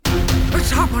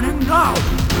What's happening now?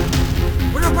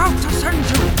 We're about to send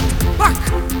you back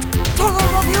to the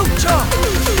future!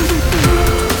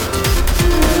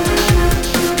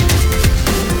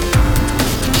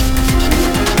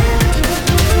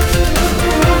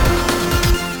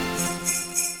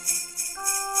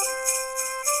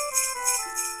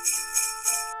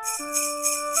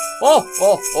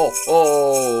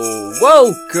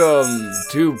 Welcome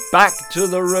to Back to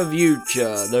the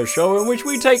Revuture, the show in which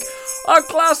we take a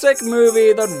classic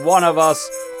movie that one of us,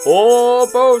 or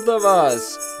both of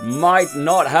us, might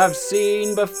not have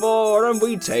seen before, and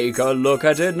we take a look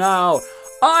at it now.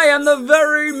 I am the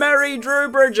very merry Drew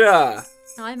Bridger.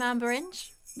 I'm Amber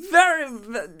Inch.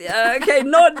 Okay,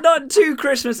 not too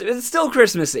Christmassy, it's still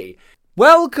Christmassy.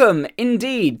 Welcome,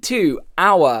 indeed, to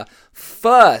our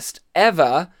first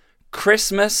ever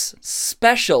Christmas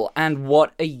special, and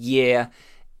what a year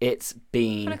it's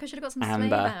been. I feel like I should have got some Amber.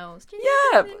 sleigh bells.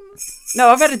 Yeah. No,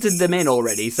 I've edited them in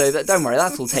already, so don't worry,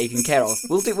 that's all taken care of.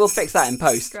 We'll fix that in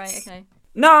post. Great, okay.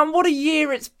 No, and what a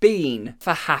year it's been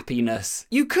for happiness.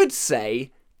 You could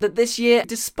say that this year,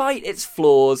 despite its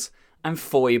flaws and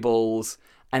foibles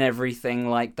and everything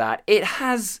like that, it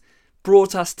has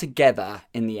brought us together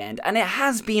in the end, and it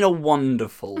has been a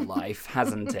wonderful life,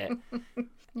 hasn't it?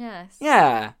 Yes.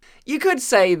 Yeah. You could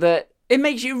say that it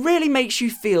really makes you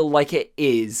feel like it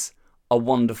is a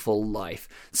wonderful life.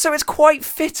 So it's quite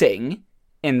fitting,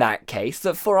 in that case,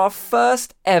 that for our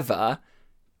first ever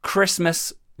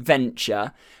Christmas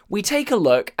venture, we take a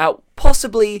look at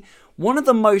possibly one of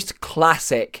the most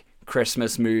classic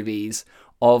Christmas movies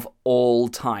of all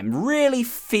time. Really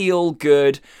feel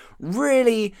good,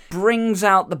 really brings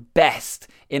out the best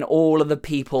in all of the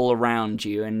people around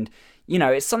you, and you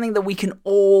know, it's something that we can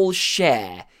all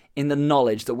share in the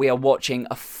knowledge that we are watching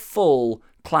a full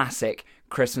classic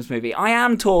Christmas movie. I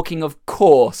am talking, of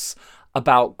course,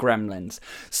 about Gremlins.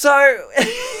 So,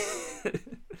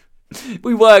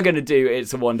 we were going to do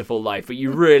It's a Wonderful Life, but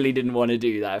you really didn't want to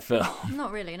do that film.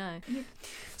 Not really, no.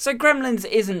 So Gremlins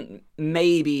isn't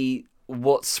maybe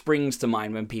what springs to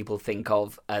mind when people think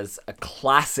of as a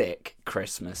classic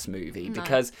Christmas movie,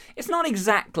 because it's not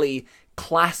exactly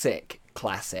classic,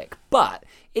 but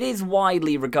it is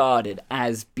widely regarded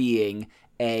as being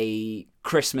a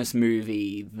Christmas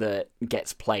movie that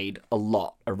gets played a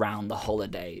lot around the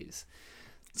holidays.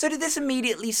 So did this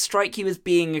immediately strike you as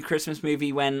being a Christmas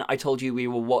movie when I told you we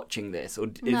were watching this? Or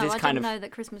is this I kind didn't know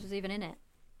that Christmas was even in it.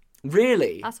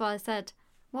 Really? That's why I said,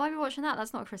 why are we watching that?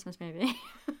 That's not a Christmas movie.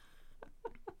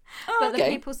 Oh, but okay. the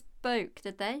people spoke,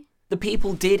 did they? The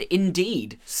people did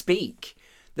indeed speak.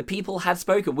 The people had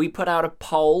spoken. We put out a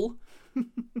poll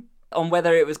on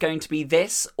whether it was going to be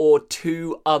this or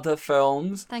two other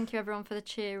films. Thank you, everyone, for the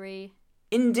cheery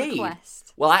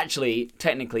request. Well, actually,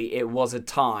 technically, it was a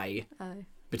tie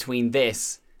between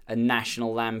this and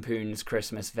National Lampoon's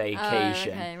Christmas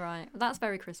Vacation. Okay, right. That's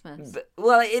very Christmas.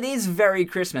 Well, it is very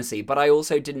Christmassy, but I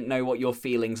also didn't know what your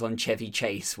feelings on Chevy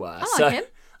Chase were. I like him.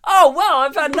 Oh, well,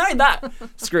 I've known that.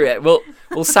 Screw it.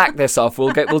 We'll sack this off.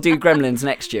 We'll do Gremlins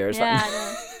next year or something. Yeah,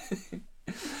 I know.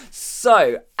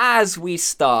 So, as we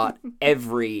start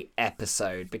every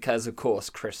episode, because of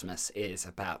course Christmas is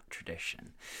about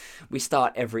tradition, we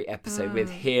start every episode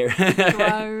with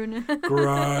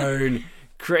groan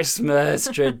Christmas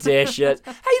traditions.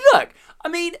 Hey, look, I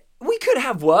mean, we could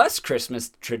have worse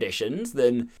Christmas traditions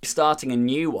than starting a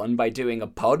new one by doing a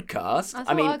podcast. I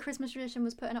thought our Christmas tradition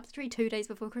was putting up the tree 2 days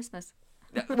before Christmas.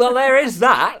 Well, there is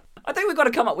that. I think we've got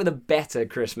to come up with a better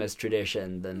Christmas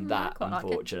tradition than that,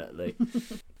 unfortunately.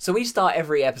 So we start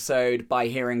every episode by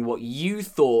hearing what you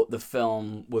thought the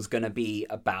film was going to be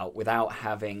about without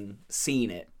having seen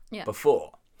it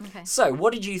before. Okay. So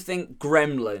what did you think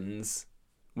Gremlins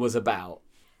was about?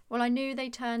 Well, I knew they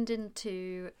turned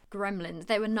into gremlins.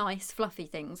 They were nice, fluffy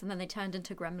things, and then they turned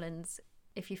into gremlins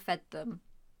if you fed them.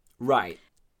 Right.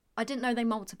 I didn't know they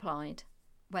multiplied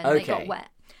when they got wet.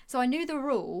 So I knew the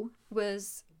rule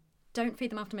was don't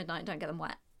feed them after midnight, don't get them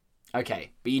wet.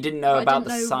 Okay, but you didn't know about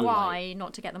the sunlight. I didn't know why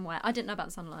not to get them wet. I didn't know about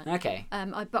the sunlight. Okay.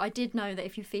 But I did know that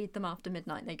if you feed them after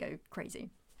midnight, they go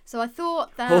crazy. So I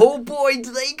thought that... Oh boy,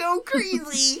 do they go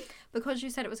crazy! Because you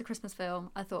said it was a Christmas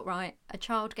film, I thought, right, a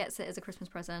child gets it as a Christmas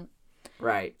present.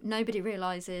 Right. Nobody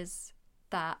realises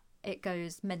that it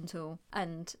goes mental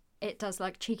and it does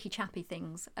like cheeky chappy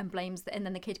things and and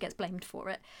then the kid gets blamed for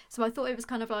it. So I thought it was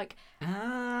kind of like...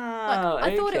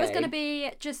 I thought it was going to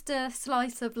be just a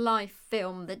slice of life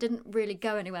film that didn't really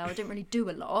go anywhere. It didn't really do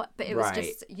a lot, but it was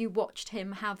just, you watched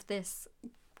him have this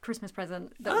Christmas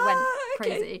present that went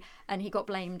crazy, and he got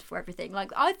blamed for everything.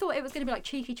 Like, I thought it was going to be like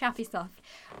cheeky chappy stuff.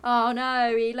 Oh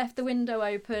no, he left the window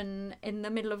open in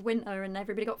the middle of winter and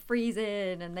everybody got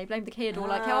freezing and they blamed the kid, or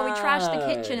like, oh, we trashed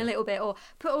the kitchen a little bit, or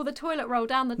put all the toilet roll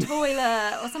down the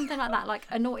toilet, or something like that, like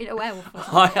a naughty little elf.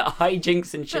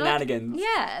 Hijinks and shenanigans. Like,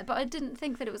 yeah, but I didn't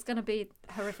think that it was going to be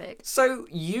horrific. So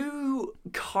you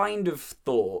kind of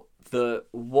thought that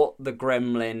what the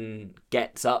gremlin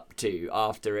gets up to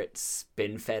after it's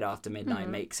been fed after midnight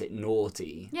makes it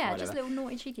naughty. Yeah, just little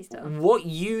naughty cheeky stuff. What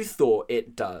you thought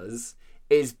it does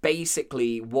is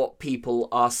basically what people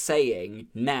are saying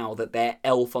now that their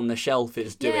Elf on the Shelf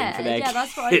is doing for their kids. Yeah,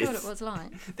 that's what I thought it was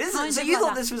like. So you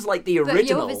thought this was like the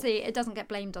original? But obviously, it doesn't get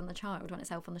blamed on the child when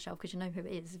it's Elf on the Shelf because you know who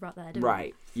it is right there, don't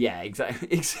right. You? Yeah,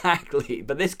 exactly.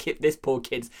 But this poor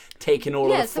kid's taking all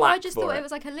of the flack so I just thought it. It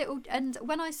was like a little... And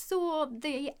when I saw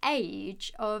the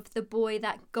age of the boy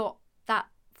that got that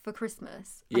for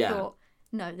Christmas, I thought,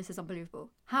 no, this is unbelievable.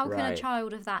 How can a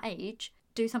child of that age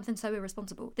do something so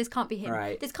irresponsible? This can't be him.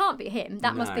 Right. This can't be him.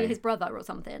 That must be his brother or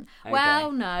something. Okay.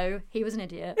 Well, no, he was an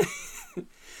idiot.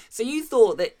 So you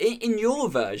thought that in your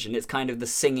version, it's kind of the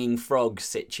singing frog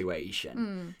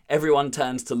situation. Everyone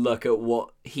turns to look at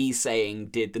what he's saying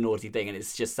did the naughty thing, and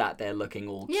it's just sat there looking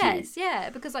all cute. Yes, yeah,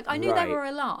 because like I knew they were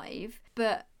alive,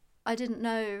 but I didn't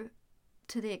know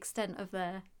to the extent of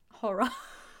their horror.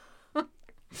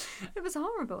 It was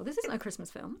horrible. This isn't a Christmas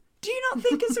film. Do you not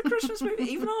think it's a Christmas movie,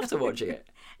 even after watching it?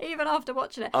 Even after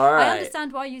watching it. All right. I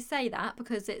understand why you say that,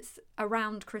 because it's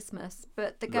around Christmas,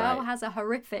 but the girl has a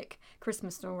horrific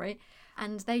Christmas story,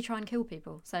 and they try and kill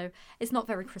people, so it's not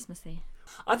very Christmassy.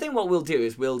 I think what we'll do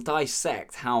is we'll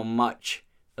dissect how much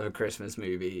of a Christmas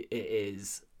movie it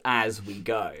is as we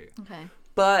go. Okay.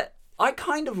 But I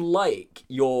kind of like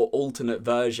your alternate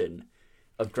version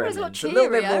of Gremlins. It's a lot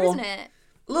cheerier, isn't it?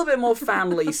 A little bit more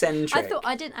family-centric.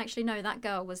 I didn't actually know that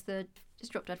girl was it's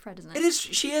Drop Dead Fred, isn't it? It is.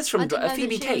 She is from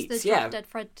Phoebe Cates. Was the Drop Dead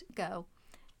Fred girl,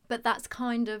 but that's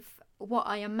kind of what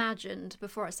I imagined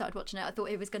before I started watching it. I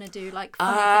thought it was going to do like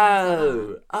funny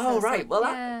things like that. Right. Well,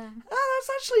 that's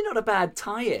actually not a bad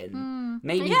tie-in.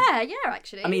 Maybe. Yeah,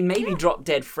 actually. I mean, maybe Drop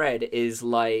Dead Fred is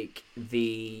like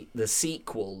the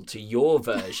sequel to your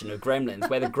version of Gremlins,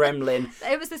 where the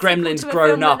gremlin's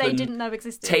grown up and didn't know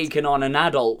existed. Taken on an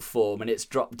adult form, and it's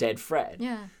Drop Dead Fred.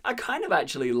 Yeah. I kind of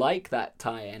actually like that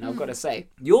tie-in. I've got to say,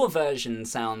 your version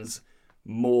sounds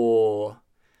more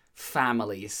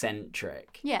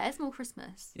family-centric. Yeah, it's more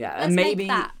Christmas. Yeah, Let's and maybe make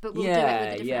that, but we'll do it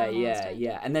with a different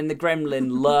yeah. And then the gremlin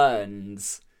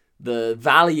learns the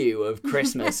value of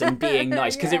Christmas and being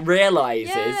nice, because it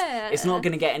realises it's not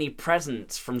going to get any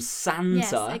presents from Santa.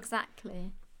 Yes,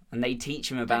 exactly. And they teach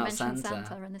him about Santa.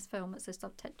 Santa in this film. It's a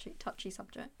touchy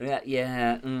subject.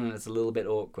 Yeah, it's a little bit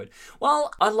awkward.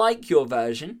 Well, I like your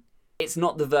version. It's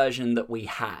not the version that we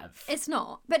have. It's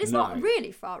not, but it's not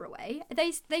really far away.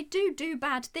 They do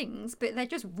bad things, but they're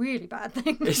just really bad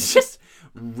things. It's just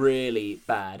really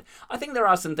bad. I think there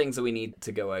are some things that we need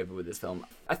to go over with this film.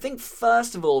 I think,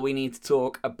 first of all, we need to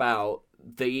talk about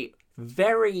the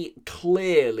very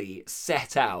clearly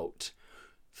set out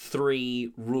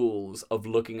 3 rules of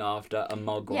looking after a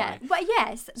mogwai. Yeah, but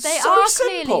yes, they are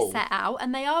clearly set out,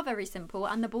 and they are very simple,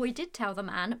 and the boy did tell the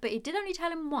man, but he did only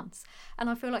tell him once, and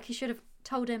I feel like he should have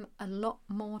told him a lot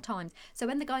more times. So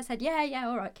when the guy said, yeah,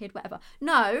 all right, kid, whatever.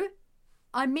 No,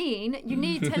 I mean, you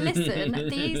need to listen.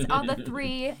 These are the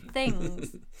 3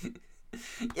 things.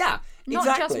 Yeah,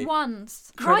 Not just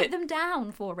once. Write them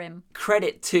down for him.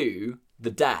 Credit to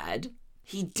the dad.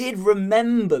 He did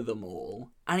remember them all,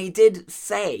 and he did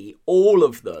say all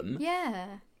of them. Yeah.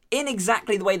 In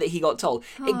exactly the way that he got told.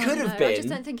 It could have been. I just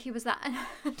don't think he was that.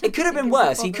 It could have been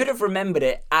worse. He could have remembered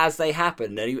it as they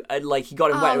happened, and he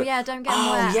got him wet. Oh yeah, don't get him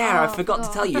wet. Oh yeah, I forgot to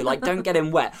tell you. Don't get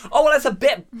him wet. Oh well, it's a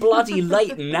bit bloody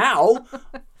late now.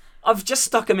 I've just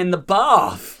stuck him in the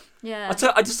bath. Yeah. I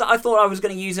thought I was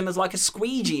going to use him as like a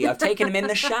squeegee. I've taken him in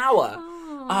the shower.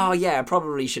 Oh yeah, I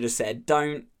probably should have said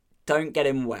don't get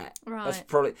him wet. Right. That's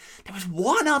probably. There was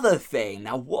one other thing.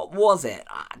 Now, what was it?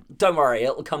 Don't worry,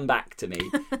 it'll come back to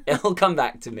me. It'll come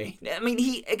back to me. I mean,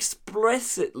 he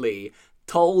explicitly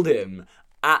told him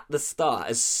at the start,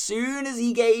 as soon as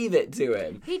he gave it to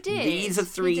him. He did. These are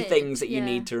 3 things that you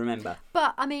need to remember.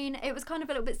 But, I mean, it was kind of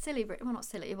a little bit silly. Well, not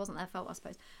silly. It wasn't their fault, I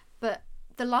suppose. But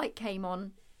the light came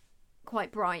on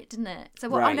quite bright, didn't it? So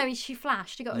what? Right. Oh no, she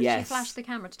flashed. She flashed the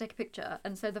camera to take a picture,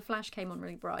 and so the flash came on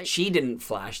really bright. She didn't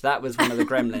flash. That was one of the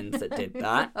gremlins that did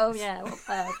that. Oh yeah,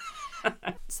 well,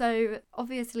 so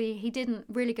obviously he didn't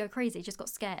really go crazy. He just got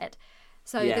scared.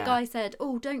 So the guy said,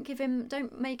 "Oh, don't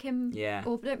make him,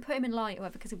 or don't put him in light, or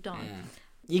whatever, because he'll die."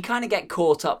 you kind of get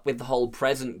caught up with the whole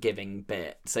present giving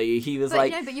bit. So he was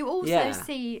like... But you also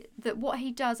see that what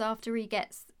he does after he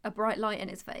gets a bright light in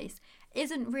his face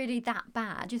isn't really that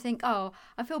bad. You think, oh,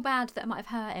 I feel bad that I might have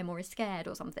hurt him or he's scared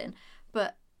or something.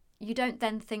 But you don't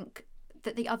then think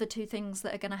that the other two things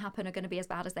that are going to happen are going to be as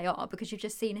bad as they are, because you've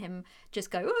just seen him just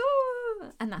go,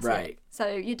 ooh, and that's it. So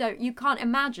you can't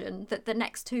imagine that the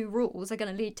next two rules are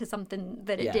going to lead to something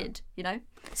that it did, you know?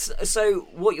 So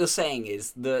what you're saying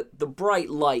is that the bright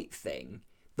light thing,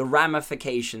 the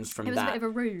ramifications from that... It was a bit of a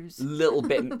ruse. little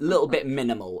bit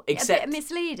minimal. Except, a bit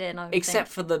misleading, I would except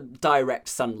think. for the direct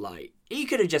sunlight. You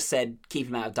could have just said, keep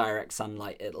him out of direct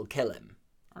sunlight, it'll kill him.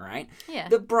 All right? Yeah.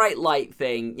 The bright light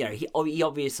thing, you know, he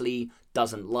obviously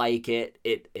doesn't like it.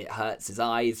 It hurts his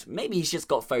eyes. Maybe he's just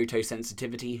got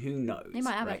photosensitivity. Who knows? He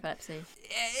might have epilepsy.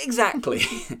 Exactly.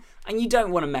 And you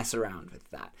don't want to mess around with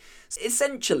that. So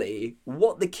essentially,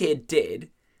 what the kid did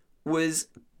was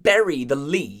bury the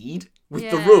lead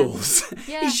with the rules.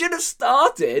 Yeah. He should have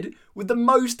started with the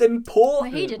most important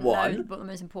one. Well, he didn't know what the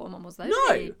most important one was, though. No.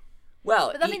 Did he?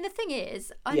 Well, but I mean, the thing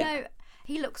is, I know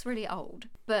he looks really old,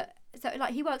 but so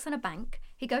like he works in a bank.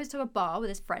 He goes to a bar with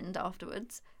his friend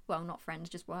afterwards. Well, not friends,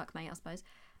 just workmate, I suppose.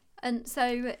 And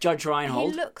so Judge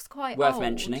Reinhold. He looks quite worth old.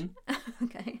 mentioning.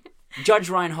 Okay. Judge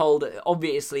Reinhold,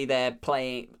 obviously they're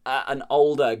playing an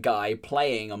older guy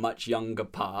playing a much younger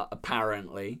part,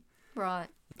 apparently. Right.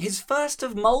 His first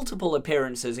of multiple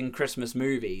appearances in Christmas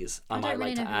movies, I might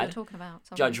like to add. I don't really know who you're talking about.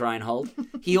 Sorry. Judge Reinhold.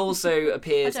 He also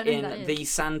appears in is. the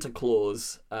Santa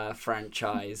Claus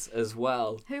franchise as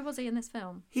well. Who was he in this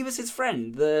film? He was his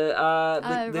friend, the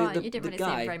right. You didn't really guy.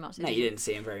 see him very much, did No, you? you didn't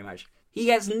see him very much. He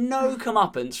gets no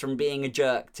comeuppance from being a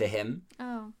jerk to him.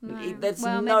 Oh, no. There's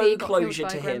well, no maybe he got closure killed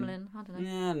to by a him. gremlin. I don't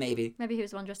know. Yeah, maybe. Maybe he was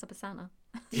the one dressed up as Santa.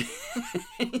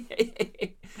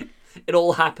 It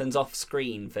all happens off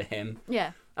screen for him.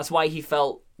 Yeah. That's why he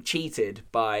felt cheated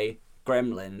by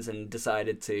Gremlins and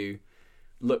decided to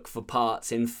look for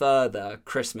parts in further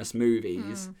Christmas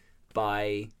movies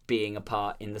by being a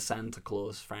part in the Santa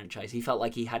Claus franchise. He felt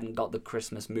like he hadn't got the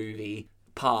Christmas movie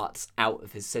parts out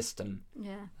of his system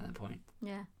at that point.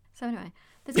 Yeah. So anyway,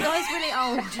 this guy's really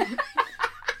old.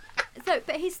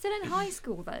 But he's still in high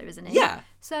school though, isn't he? Yeah.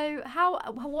 So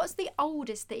what's the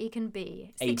oldest that he can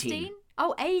be? 16? 18.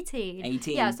 Oh, 18.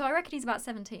 18. Yeah, so I reckon he's about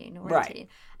 17 or 18. Right.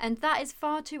 And that is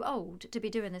far too old to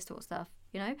be doing this sort of stuff,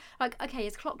 you know? Like, okay,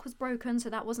 his clock was broken, so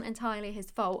that wasn't entirely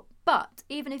his fault. But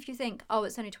even if you think, oh,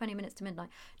 it's only 20 minutes to midnight,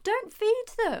 don't feed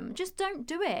them. Just don't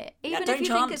do it. Even if you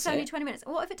think it's only 20 minutes.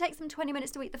 What if it takes them 20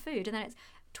 minutes to eat the food and then it's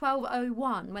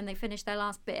 12:01 when they finish their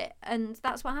last bit and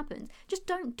that's what happens? Just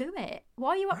don't do it. Why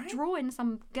are you up drawing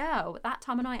some girl at that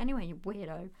time of night anyway, you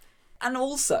weirdo? And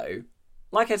also,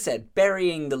 like I said,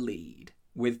 burying the lead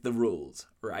with the rules,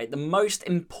 right? The most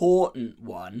important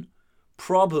one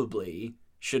probably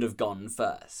should have gone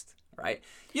first, right?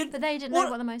 But they didn't know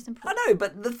what the most important... I know,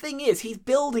 but the thing is, he's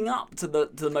building up to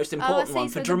the most important one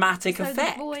for dramatic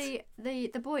effect.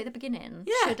 The boy at the beginning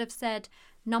should have said,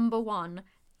 number 1,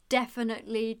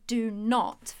 definitely do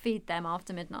not feed them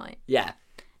after midnight. Yeah.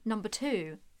 Number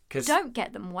 2, don't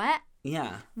get them wet.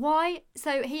 Yeah. Why?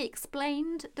 So he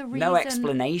explained the reason... No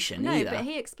explanation either. No, but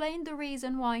he explained the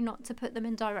reason why not to put them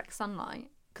in direct sunlight,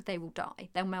 because they will die.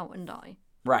 They'll melt and die.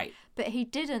 Right. But he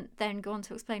didn't then go on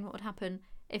to explain what would happen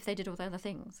if they did all the other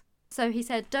things. So he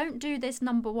said, don't do this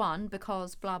number 1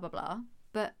 because blah, blah, blah.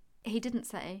 But he didn't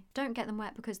say, don't get them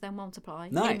wet because they'll multiply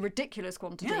in ridiculous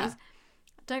quantities. Yeah.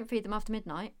 Don't feed them after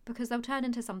midnight because they'll turn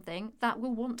into something that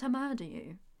will want to murder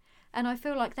you. And I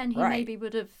feel like then he maybe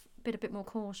would have been a bit more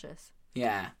cautious.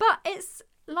 Yeah. But it's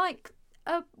like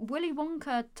a Willy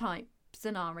Wonka type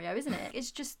scenario, isn't it?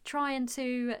 It's just trying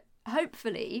to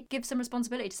hopefully give some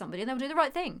responsibility to somebody and they'll do the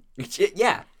right thing.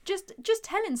 Yeah. Just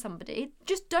telling somebody,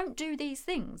 just don't do these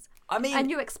things. I mean, and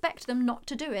you expect them not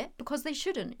to do it because they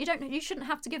shouldn't. You shouldn't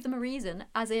have to give them a reason,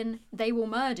 as in they will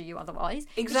murder you otherwise.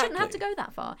 Exactly. You shouldn't have to go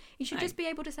that far. You should just be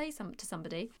able to say to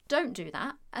somebody, don't do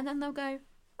that, and then they'll go,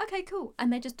 okay, cool,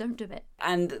 and they just don't do it.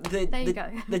 And there you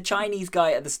go. The Chinese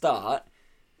guy at the start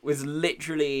was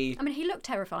literally... I mean, he looked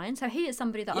terrifying, so he is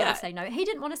somebody that I would say no. He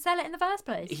didn't want to sell it in the first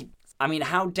place. I mean,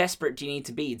 how desperate do you need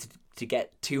to be to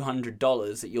get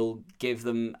 $200 that you'll give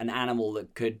them an animal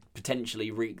that could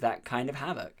potentially wreak that kind of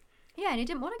havoc? Yeah, and he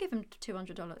didn't want to give him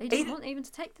 $200. He didn't want even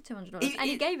to take the $200. And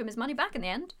he gave him his money back in the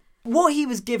end. What he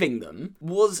was giving them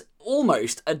was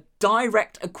almost a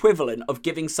direct equivalent of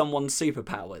giving someone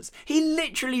superpowers. He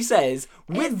literally says,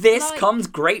 with this comes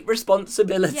great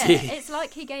responsibility. Yeah, it's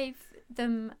like he gave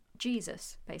them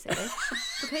Jesus, basically.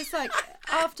 Because,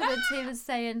 afterwards he was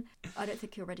saying, I don't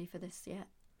think you're ready for this yet.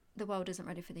 The world isn't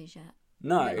ready for these yet.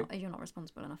 No. You're not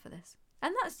responsible enough for this.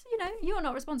 And that's, you're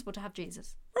not responsible to have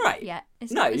Jesus. Right. Yet.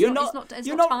 It's not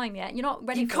time yet. You're not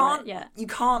ready for it yet. You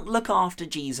can't look after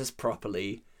Jesus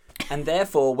properly. And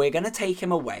therefore, we're going to take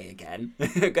him away again.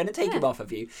 We're going to take him off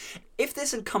of you. If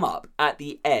this had come up at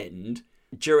the end,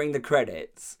 during the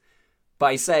credits,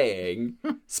 by saying,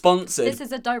 sponsored... This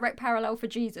is a direct parallel for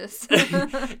Jesus.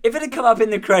 If it had come up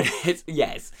in the credits,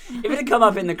 yes. If it had come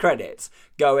up in the credits,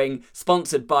 going,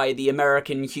 sponsored by the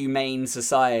American Humane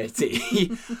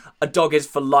Society, a dog is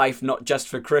for life, not just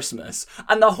for Christmas.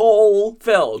 And the whole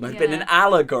film had been an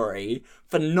allegory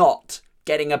for not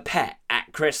getting a pet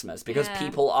at Christmas because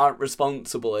people aren't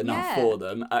responsible enough for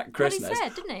them at Christmas. Well, he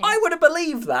said, didn't he? I would have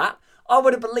believed that. I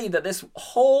would have believed that this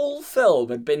whole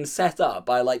film had been set up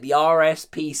by like the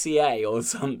RSPCA or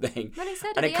something. Well, he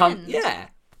said at the end. Yeah.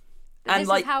 And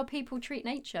this is how people treat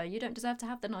nature. You don't deserve to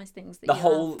have the nice things that you have. The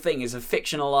whole thing is a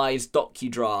fictionalized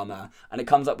docudrama, and it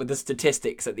comes up with the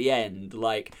statistics at the end,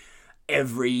 like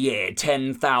every year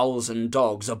 10,000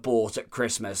 dogs are bought at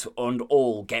Christmas and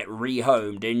all get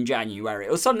rehomed in January,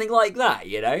 or something like that,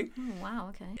 Oh, wow,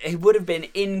 okay. It would have been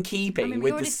in keeping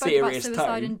with the serious we already spoke about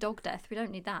suicide tone. and dog death. We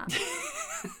don't need that.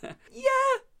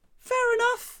 Yeah, fair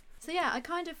enough. So yeah, I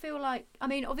kind of feel like,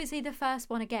 obviously the first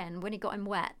one again, when he got him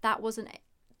wet, that wasn't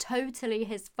totally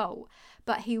his fault,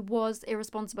 but he was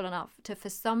irresponsible enough to, for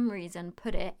some reason,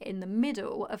 put it in the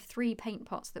middle of 3 paint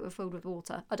pots that were filled with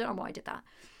water. I don't know why he did that.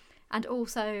 And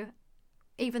also,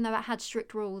 even though it had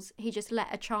strict rules, he just let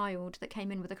a child that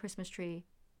came in with a Christmas tree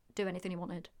do anything he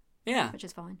wanted. Yeah. Which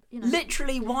is fine.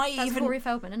 Literally, why that's even... Corey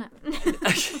Feldman, isn't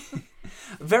it?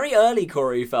 Very early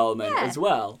Corey Feldman as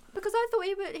well. Because I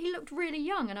thought he looked really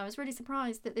young, and I was really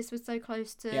surprised that this was so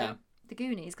close to the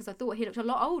Goonies, because I thought he looked a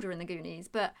lot older in the Goonies,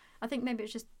 but I think maybe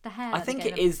it's just the hair. I think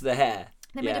it is the hair.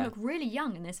 They made him look really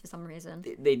young in this for some reason.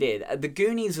 They did. The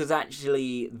Goonies was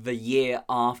actually the year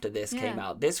after this came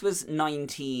out. This was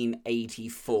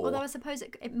 1984. Although I suppose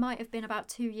it might have been about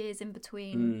 2 years in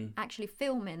between actually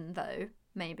filming, though.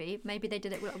 Maybe they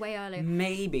did it way earlier.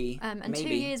 Maybe. And maybe. 2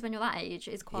 years when you're that age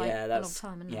is quite a long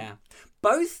time, isn't it? Yeah.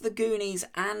 Both the Goonies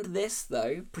and this,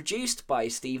 though, produced by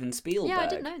Steven Spielberg. Yeah, I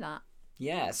didn't know that.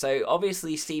 Yeah, so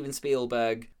obviously Steven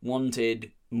Spielberg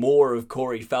wanted more of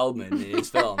Corey Feldman in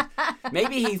his film.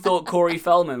 Maybe he thought Corey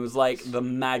Feldman was like the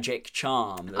magic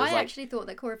charm. I actually thought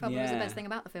that Corey Feldman was the best thing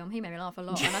about the film. He made me laugh a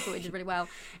lot, and I thought he did really well.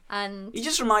 And he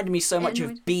just reminded me so much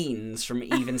of Beans from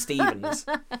Even Stevens.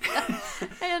 It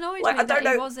annoyed me that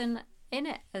he wasn't in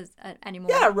it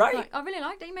anymore. Yeah, right. I really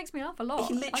liked it. He makes me laugh a lot.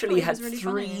 He literally had really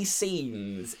 3 funny.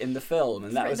 scenes in the film,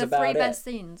 and that was about it. The 3 best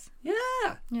scenes.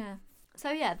 Yeah. Yeah.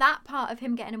 So yeah, that part of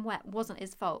him getting him wet wasn't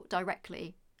his fault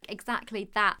directly. Exactly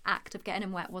that act of getting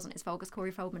him wet wasn't his fault because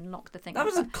Corey Feldman knocked the thing over.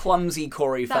 That was a clumsy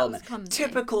Corey Feldman.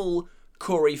 Typical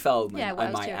Corey Feldman,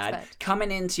 I might add.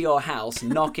 Coming into your house,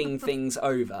 knocking things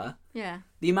over. Yeah.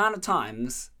 The amount of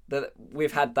times that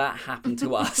we've had that happen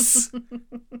to us.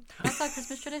 That's our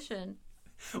Christmas tradition.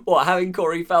 What, having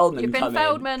Corey Feldman You've been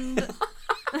Feldman.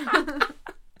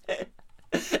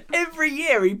 Every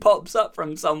year he pops up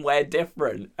from somewhere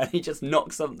different and he just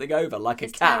knocks something over like a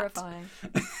cat. Terrifying.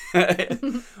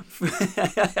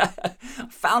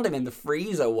 Found him in the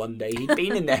freezer one day. He'd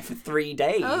been in there for 3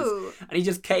 days. Oh. And he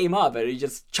just came up and he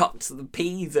just chucked the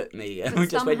peas at me. And but we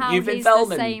just went, "You've been he's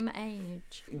Feldman." The same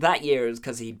age. That year it was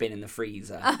because he'd been in the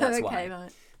freezer. That's why.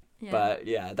 Right. Yeah. But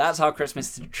yeah, that's our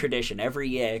Christmas tradition. Every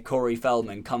year Corey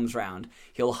Feldman comes round.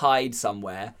 He'll hide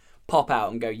somewhere, pop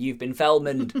out and go, "You've been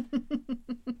Feldmaned."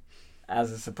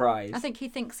 As a surprise. I think he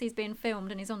thinks he's being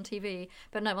filmed and he's on TV,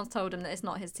 but no one's told him that it's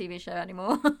not his TV show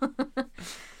anymore.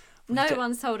 No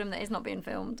one's told him that he's not being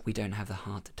filmed. We don't have the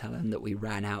heart to tell him that we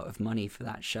ran out of money for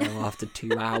that show after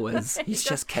 2 hours. He's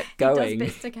just kept going. He does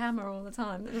bits to camera all the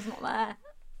time. It's not there.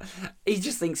 He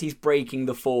just thinks he's breaking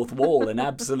the fourth wall and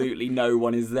absolutely no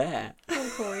one is there. Poor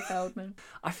Corey Feldman.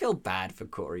 I feel bad for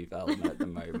Corey Feldman at the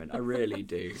moment. I really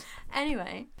do.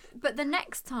 Anyway, but the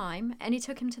next time, and he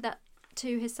took him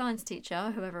to his science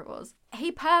teacher, whoever it was,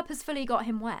 he purposefully got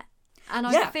him wet. And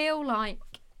I feel like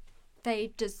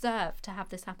they deserve to have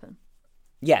this happen.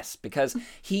 Yes, because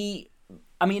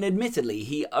admittedly,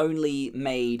 he only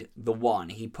made the one.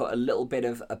 He put a little bit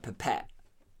of a pipette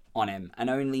on him and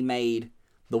only made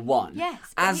the one.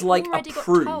 Yes, as like a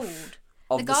proof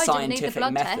of the scientific guy didn't need the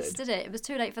blood method. test, did it? It was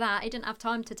too late for that. He didn't have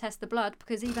time to test the blood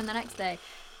because even the next day,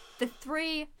 the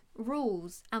 3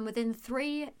 rules, and within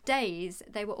 3 days,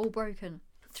 they were all broken.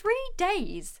 3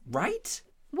 days? Right?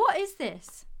 What is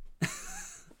this?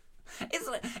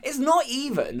 It's not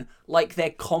even like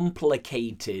they're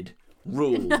complicated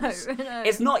rules. No.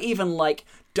 It's not even like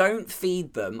don't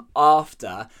feed them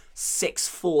after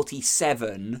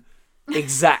 6:47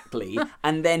 Exactly.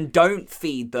 And then don't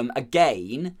feed them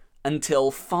again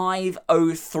until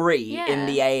 5:03 in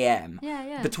the AM.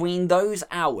 Yeah. Between those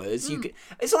hours,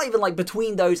 it's not even like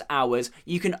between those hours,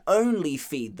 you can only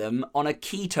feed them on a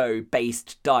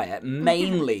keto-based diet,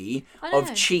 mainly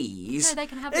of cheese. No, they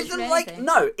can have it's literally like anything.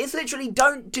 No, it's literally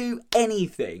don't do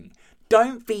anything.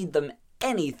 Don't feed them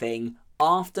anything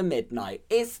after midnight.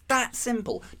 It's that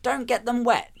simple. Don't get them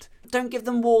wet. Don't give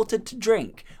them water to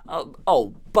drink.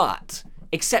 But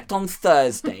except on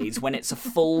Thursdays when it's a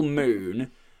full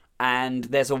moon and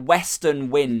there's a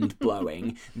western wind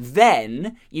blowing,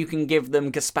 then you can give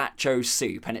them gazpacho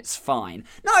soup and it's fine.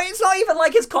 No, it's not even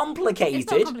like it's complicated.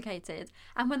 It's not complicated.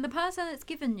 And when the person that's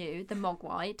given you the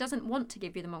mogwai doesn't want to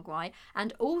give you the mogwai,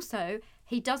 and also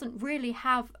he doesn't really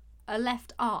have a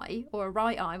left eye or a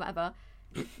right eye, whatever,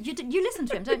 you listen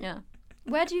to him, don't you?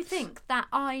 Where do you think that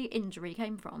eye injury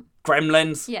came from?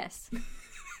 Gremlins. Yes.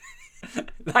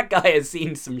 That guy has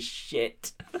seen some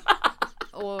shit.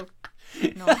 Or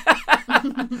not.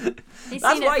 He's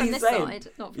That's seen why it from he's this saying. side.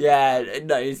 Not from Yeah,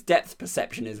 no, his depth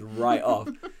perception is right off.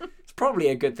 It's probably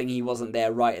a good thing he wasn't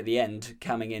there right at the end,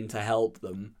 coming in to help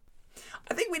them.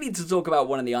 I think we need to talk about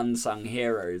one of the unsung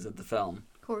heroes of the film.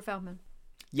 Corey Feldman.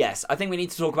 Yes, I think we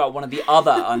need to talk about one of the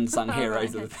other unsung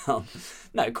heroes of the film.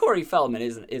 No, Corey Feldman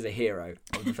is a hero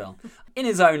of the film. In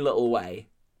his own little way,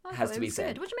 has to be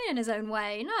said. Good. What do you mean in his own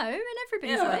way? No, in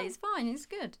everybody's way. It's fine. It's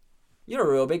good. You're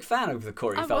a real big fan of the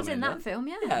Corey Feldman. I was in that film,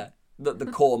 yeah. Yeah, the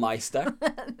Kormeister.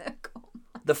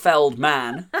 The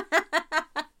Feldman.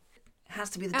 Has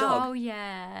to be the dog. Oh,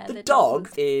 yeah. The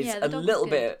dog is the a dog's little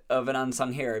good. bit of an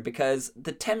unsung hero because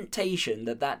the temptation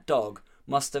that dog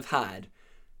must have had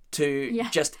to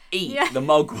just eat the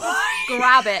mogwai.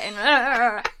 Grab it and...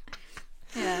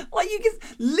 yeah. Like, you can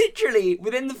literally,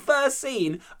 within the first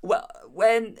scene,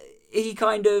 when he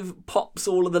kind of pops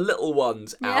all of the little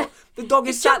ones out, the dog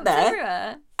is sat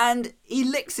there and he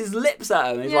licks his lips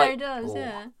at him. He's like, he does,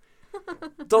 yeah.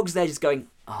 Dog's there just going,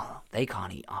 they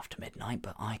can't eat after midnight,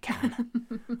 but I can.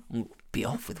 I'll be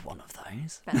off with one of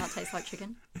those. Bet that tastes like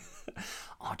chicken.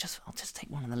 I'll just take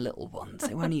one of the little ones.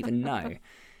 They won't even know.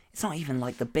 It's not even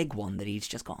like the big one that he's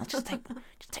just got. I'll just take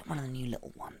one of the new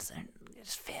little ones and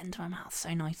just fit into my mouth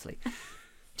so nicely.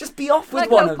 Just be off with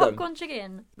like one of them. popcorn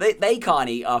chicken. They can't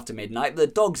eat after midnight, but the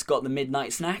dog's got the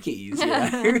midnight snackies, you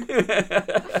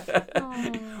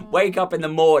know? Wake up in the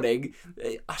morning.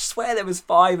 I swear there was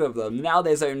 5 of them. Now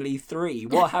there's only 3.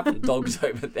 What happened? Dog's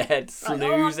over there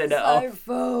snoozing it off.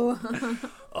 Full.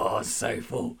 Oh, so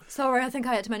full. Sorry, I think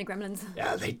I ate too many gremlins.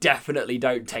 Yeah, they definitely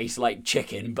don't taste like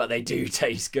chicken, but they do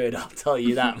taste good, I'll tell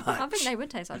you that much. I think they would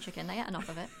taste like chicken. They ate enough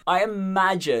of it. I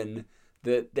imagine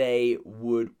that they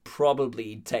would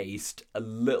probably taste a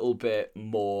little bit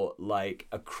more like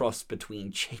a cross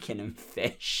between chicken and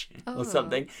fish or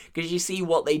something. Because you see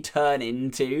what they turn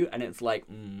into, and it's like,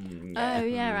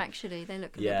 actually, they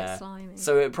look a little bit slimy.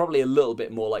 So it probably a little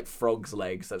bit more like frog's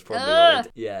legs. That's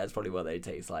probably that's probably what they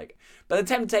taste like. But the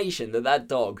temptation that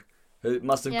dog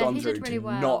must have gone through to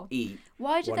not eat.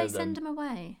 Why did they send him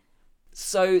away?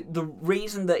 So the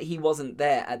reason that he wasn't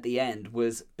there at the end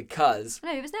was because...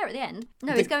 No, he was there at the end.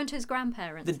 No, he's going to his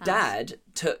grandparents' The house. dad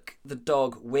took the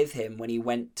dog with him when he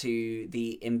went to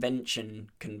the invention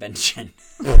convention.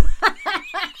 That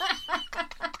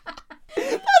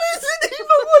isn't even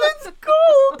what it's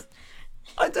called!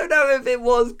 I don't know if it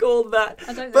was called that.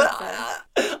 I don't but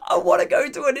think so. I want to go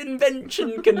to an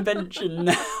invention convention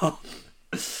now.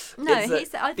 No,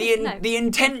 the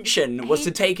intention was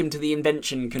to take him to the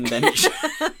invention convention.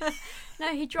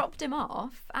 No, he dropped him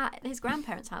off at his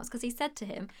grandparents' house because he said to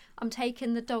him, "I'm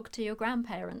taking the dog to your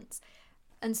grandparents."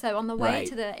 And so on the way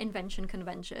to the invention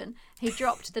convention, he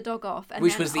dropped the dog off, and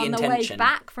Which then was the on intention. the way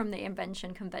back from the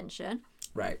invention convention,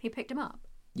 he picked him up.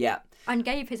 Yeah. And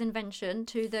gave his invention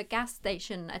to the gas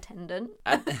station attendant.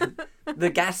 The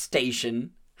gas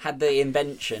station had the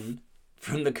invention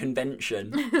from the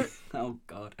convention. Oh,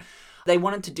 God. They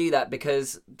wanted to do that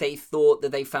because they thought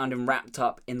that they found him wrapped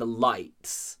up in the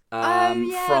lights. Of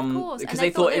course. Because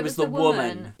they thought it was the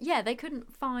woman. Yeah, they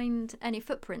couldn't find any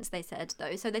footprints, they said,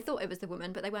 though. So they thought it was the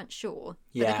woman, but they weren't sure.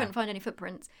 Yeah. But they couldn't find any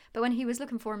footprints. But when he was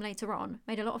looking for him later on,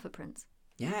 made a lot of footprints.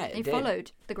 Yeah, He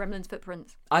followed the gremlin's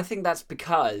footprints. I think that's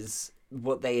because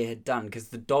what they had done, because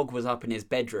the dog was up in his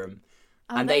bedroom,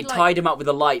 and they tied him up with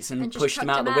the lights and pushed him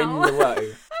out the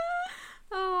window.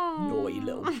 Naughty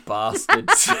little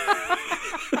bastards.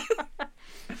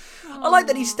 I like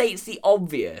that he states the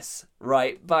obvious,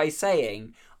 right, by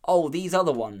saying, oh, these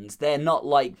other ones, they're not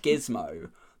like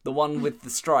Gizmo. The one with the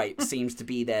stripes seems to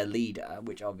be their leader,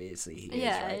 which obviously he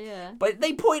is, right? Yeah. But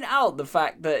they point out the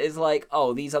fact that it's like,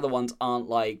 oh, these other ones aren't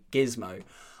like Gizmo.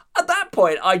 At that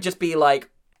point, I'd just be like,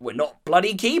 we're not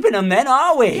bloody keeping them then,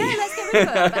 are we? Yeah, let's get rid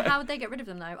of them. But how would they get rid of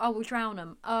them, though? Oh, we'll drown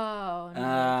them. Oh,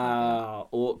 no.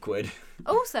 Awkward.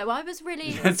 Also, I was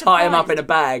really surprised. Tie them up in a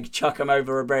bag, chuck them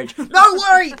over a bridge. No,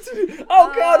 wait!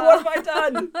 Oh, God, what have I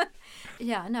done?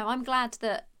 Yeah, no, I'm glad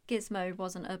that Gizmo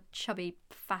wasn't a chubby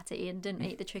fatty and didn't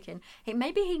eat the chicken.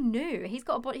 Maybe he knew. He's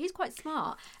got a body. He's quite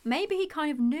smart. Maybe he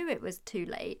kind of knew it was too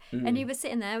late, and he was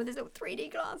sitting there with his little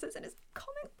 3D glasses and his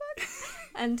comic book,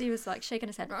 and he was like shaking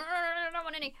his head. I don't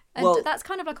want any. And that's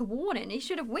kind of like a warning. He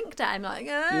should have winked at him like,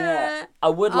 yeah,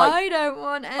 I don't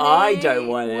want any. I don't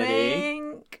want any.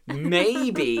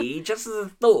 Maybe, just as a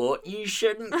thought, you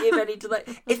shouldn't give any to that.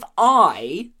 If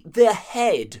I, the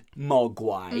head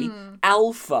Mogwai,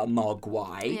 Alpha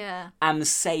Mogwai, am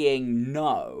saying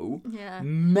no,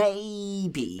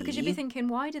 maybe. Because you'd be thinking,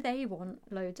 why do they want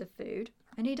loads of food?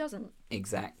 And he doesn't.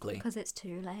 Exactly. Because it's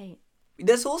too late.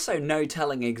 There's also no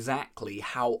telling exactly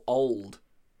how old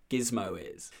Gizmo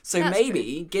is. So that's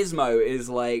maybe true. Gizmo is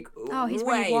like he's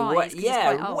really wise,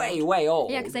 way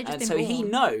old. Yeah, because they've just been so born. he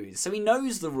knows. So he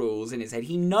knows the rules in his head.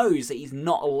 He knows that he's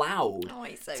not allowed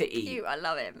he's so to cute. eat. I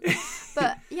love him.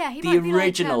 But yeah, he the might be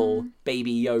original like,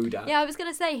 Baby Yoda. Yeah, I was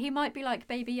gonna say he might be like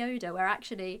Baby Yoda, where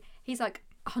actually he's like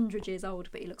 100 years old,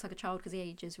 but he looks like a child because he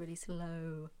ages really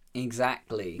slow.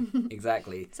 Exactly.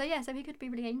 So yeah, so he could be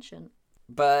really ancient.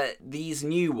 But these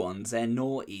new ones, they're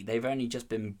naughty. They've only just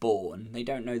been born. They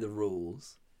don't know the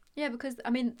rules. Yeah, because, I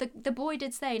mean, the boy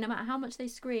did say, no matter how much they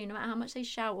scream, no matter how much they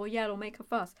shout or yell or make a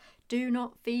fuss, do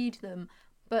not feed them.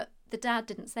 But the dad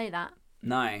didn't say that.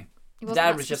 No. The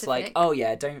dad was just like, oh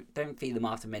yeah, don't feed them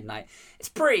after midnight. It's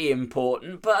pretty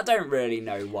important, but I don't really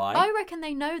know why. I reckon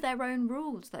they know their own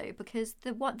rules though, because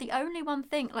the only one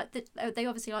thing, like they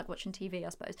obviously like watching TV, I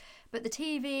suppose, but the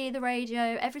TV, the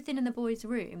radio, everything in the boy's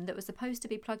room that was supposed to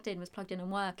be plugged in was plugged in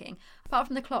and working, apart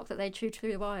from the clock that they chewed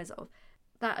through the wires of.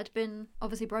 That had been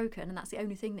obviously broken, and that's the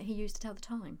only thing that he used to tell the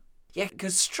time. Yeah,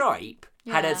 because Stripe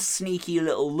had a sneaky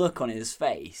little look on his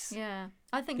face. Yeah,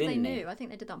 I think they knew. I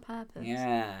think they did that on purpose.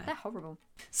 Yeah. They're horrible.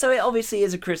 So it obviously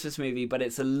is a Christmas movie, but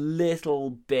it's a little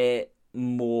bit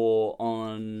more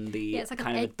on the it's like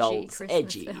kind an of adult,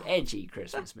 edgy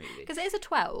Christmas movie. Because it is a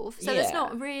 12, so it's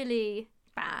not really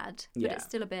bad, but it's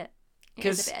still a bit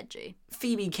edgy.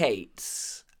 Phoebe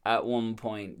Cates at one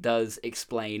point does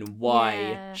explain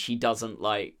why she doesn't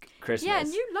like Christmas. Yeah,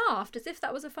 and you laughed as if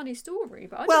that was a funny story,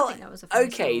 but I don't think that was a funny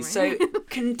story. Okay, so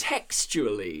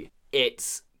contextually,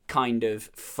 it's kind of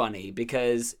funny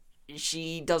because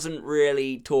she doesn't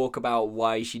really talk about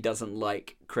why she doesn't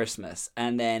like Christmas,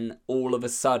 and then all of a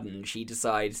sudden she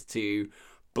decides to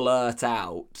blurt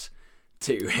out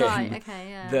to him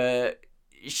that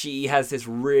she has this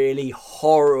really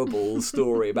horrible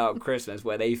story about Christmas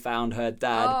where they found her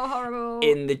dad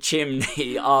in the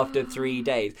chimney after 3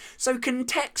 days. So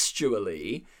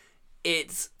contextually,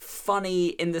 it's funny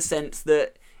in the sense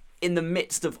that in the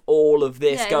midst of all of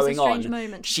this going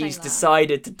on, she's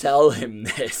decided to tell him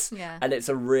this. Yeah. And it's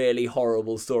a really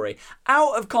horrible story.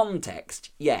 Out of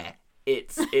context,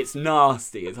 it's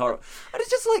nasty, it's horrible. And it's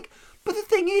just like... But the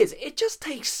thing is, it just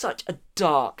takes such a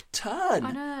dark turn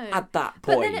at that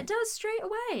point. But then it does straight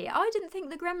away. I didn't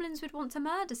think the Gremlins would want to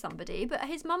murder somebody, but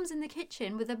his mum's in the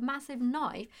kitchen with a massive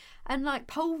knife and like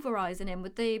pulverising him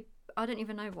with the... I don't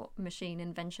even know what machine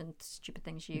invention stupid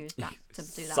thing she used to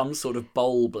do that. Some sort of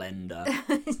bowl blender.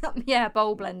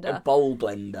 Bowl blender. A bowl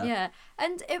blender. Yeah.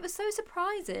 And it was so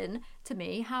surprising to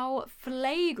me how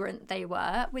flagrant they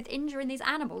were with injuring these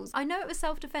animals. I know it was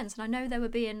self-defence and I know they were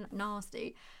being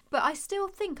nasty, but I still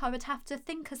think I would have to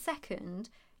think a second,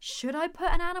 should I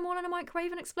put an animal in a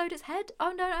microwave and explode its head?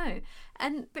 I don't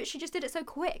know. But she just did it so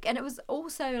quick. And it was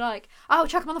also like, oh,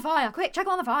 chuck them on the fire. Quick, chuck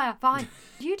them on the fire. Fine.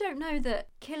 You don't know that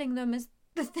killing them is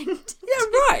the thing to do. Yeah,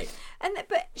 right.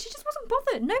 But she just wasn't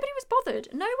bothered. Nobody was bothered.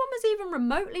 No one was even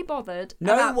remotely bothered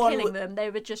about killing them. They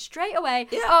were just straight away,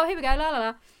 oh, here we go, la la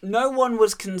la. No one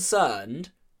was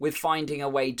concerned with finding a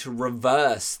way to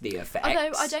reverse the effects.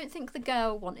 Although I don't think the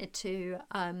girl wanted to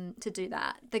do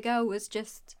that. The girl was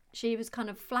just... She was kind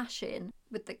of flashing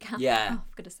with the camera. Yeah. Oh,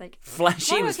 for goodness sake.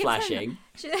 She was flashing.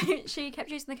 She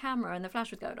kept using the camera and the flash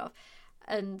was going off.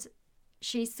 And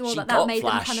she saw that made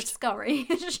them kind of scurry.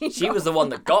 she was the one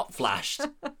that got flashed.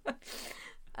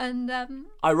 And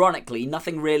ironically,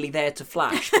 nothing really there to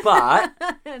flash, but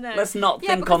let's not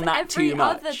think on that too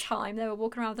much. Every other time they were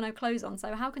walking around with no clothes on,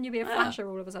 so how can you be a flasher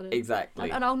all of a sudden?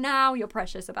 Exactly. And now you're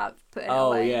precious about putting it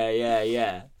away. Oh,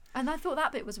 yeah. And I thought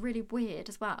that bit was really weird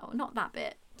as well. Not that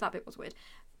bit. That bit was weird.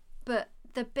 But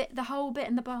the whole bit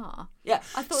in the bar. Yeah.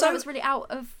 I thought that was really out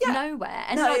of nowhere.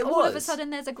 And all of a sudden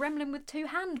there's a gremlin with 2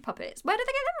 hand puppets. Where did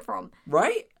they get them from?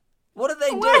 Right? What are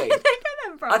they Where doing? did they get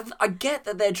them from? I get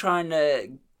that they're trying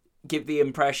to give the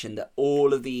impression that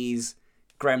all of these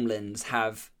gremlins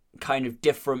have kind of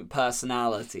different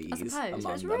personalities I suppose, among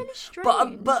but it's them. really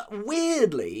strange. But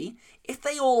weirdly, if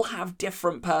they all have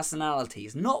different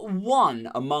personalities, not one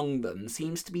among them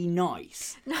seems to be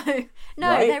nice. No,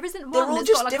 Right? there isn't They're one all that's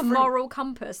just got like different- a moral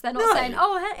compass. They're not No. saying,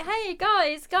 "Oh, hey,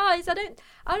 guys, I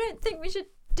don't think we should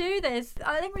do this.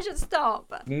 I think we should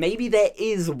stop." Maybe there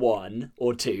is one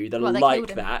or two that Well, are they like killed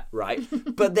him. that, right?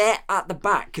 But they're at the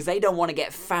back because they don't want to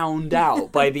get found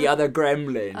out by the other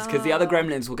gremlins. Because the other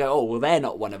gremlins will go, "Oh, well, they're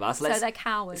not one of us. So they're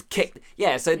cowards. Kick."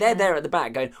 Yeah, so they're there at the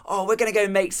back going, "Oh, we're gonna go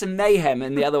make some mayhem,"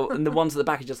 and the ones at the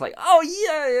back are just like, "Oh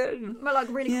yeah, But like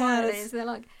really Yes. quietly, so they're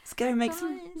like, let's go make "Guys,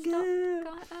 some." stop, Yeah.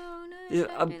 guys, oh no, Yeah,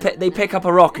 don't do that, they no." pick up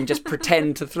a rock and just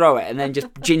pretend to throw it, and then just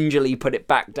gingerly put it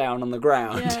back down on the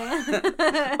ground.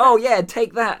 Yeah. Oh yeah,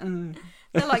 take that. Mm.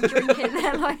 They're like drinking.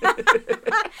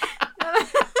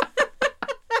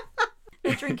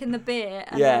 They're drinking the beer.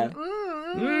 And Yeah. Then,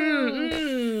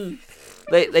 Mm.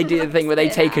 They do the thing where they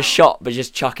take a shot but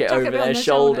just chuck it Chuck it over behind their their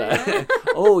shoulder. shoulder.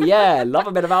 Oh yeah, love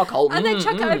a bit of alcohol. And they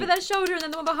chuck it over their shoulder, and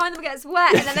then the one behind them gets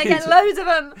wet, and then they get loads of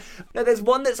them. No, there's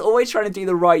one that's always trying to do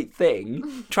the right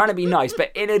thing, trying to be nice,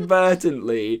 but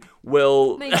inadvertently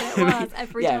will Making it worse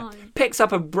every time. Picks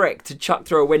up a brick to chuck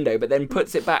through a window, but then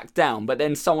puts it back down. But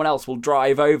then someone else will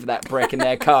drive over that brick in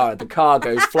their car. The car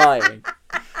goes flying.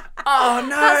 Oh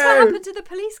no! That's what happened to the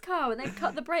police car when they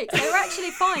cut the brakes. They were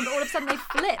actually fine, but all of a sudden they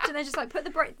flipped and they just like put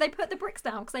the bricks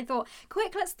down because they thought,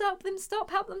 quick, let's help them stop,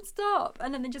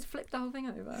 and then they just flipped the whole thing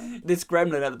over. This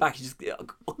gremlin at the back is just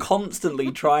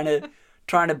constantly trying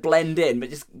to blend in,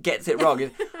 but just gets it wrong.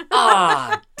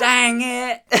 Dang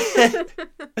it!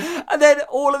 And then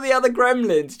all of the other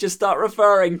gremlins just start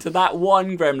referring to that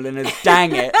one gremlin as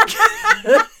 "dang it."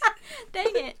 Dang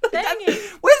it!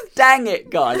 Where's "dang it"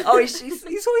 gone? Oh, he's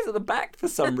always at the back for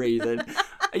some reason.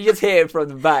 You just hear from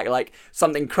the back like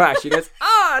something crash. He goes,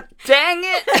 dang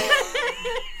it!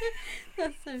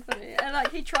 That's so funny. And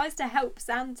like he tries to help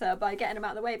Santa by getting him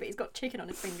out of the way, but he's got chicken on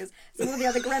his fingers. So all the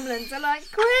other gremlins are like,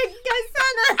 quick, go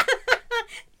Santa!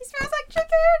 He smells like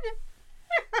chicken!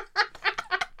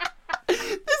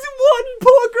 There's one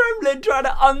poor gremlin trying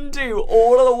to undo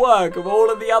all of the work of all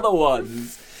of the other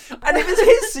ones. And it was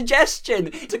his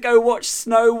suggestion to go watch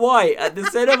Snow White at the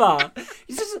cinema.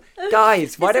 He says,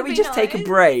 "Guys, why don't we just take a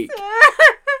break?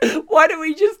 Why don't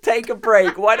we just take a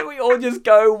break? Why don't we all just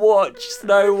go watch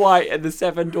Snow White and the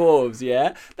Seven Dwarfs,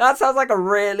 yeah? That sounds like a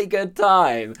really good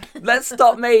time. Let's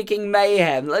stop making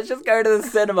mayhem. Let's just go to the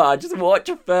cinema, just watch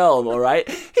a film, all right?"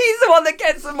 He's the one that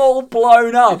gets them all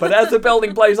blown up, and as the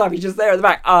building blows up, he's just there at the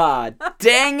back.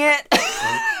 Dang it.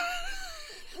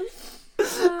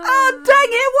 Dang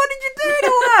it, what did you do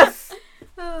to us?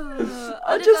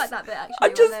 I did like that bit actually. I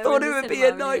just when they were thought in it the would be cinema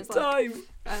at and he night was like,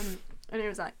 time. and he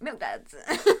was like, "Milk dads."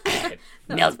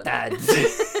 Milk dads.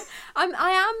 I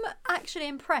am actually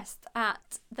impressed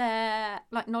at their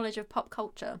like knowledge of pop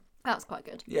culture. That's quite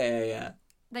good. Yeah.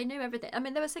 They knew everything. I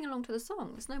mean, they were singing along to the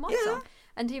song, the Snow White song,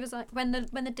 and he was like, when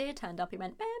the deer turned up, he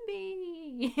went,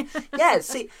 "Bambi." Yeah,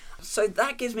 see, so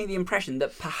that gives me the impression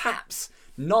that perhaps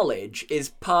knowledge is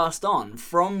passed on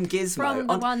from Gizmo. From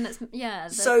the one that's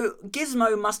So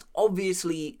Gizmo must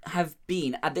obviously have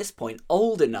been, at this point,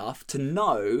 old enough to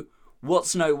know what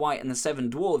Snow White and the Seven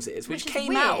Dwarfs is, which is came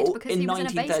weird out because in he was in a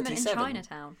basement in 1937.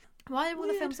 Chinatown. Why do all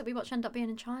the films that we watch end up being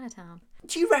in Chinatown?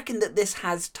 Do you reckon that this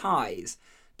has ties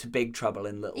to Big Trouble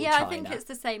in Little China? I think it's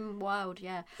the same world,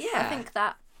 yeah. Yeah. I think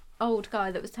that old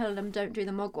guy that was telling them don't do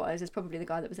the mogwais is probably the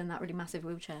guy that was in that really massive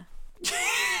wheelchair.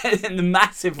 In the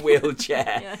massive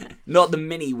wheelchair, Yeah. not the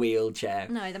mini wheelchair.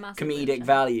 No, the massive Comedic wheelchair.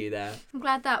 value there. I'm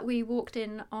glad that we walked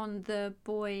in on the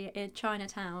boy in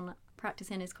Chinatown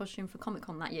practicing his costume for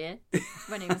Comic-Con that year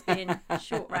when he was being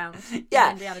short round.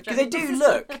 Yeah, Indiana because they Jones. do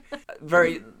look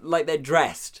very like they're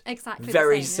dressed exactly the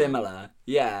very same, yeah. similar.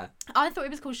 Yeah. I thought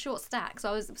it was called Short Stack,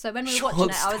 so when we were Short watching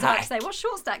it, I was about to Stack. say, "What's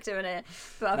Short Stack doing here?"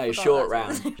 But I No, forgot short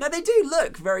that's- round. No, they do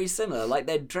look very similar. Like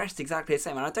they're dressed exactly the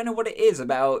same. And I don't know what it is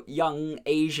about young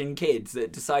Asian kids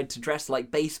that decide to dress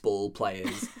like baseball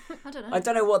players. I don't know. I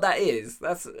don't know what that is.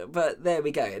 But there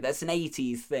we go. That's an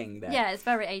 80s thing there. Yeah, it's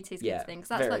very 80s kids Yeah, thing. 'Cause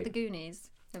that's very. like the Goonies.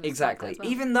 It was Exactly. like that as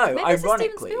well. Even though, Maybe it's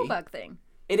ironically, a Steven Spielberg thing.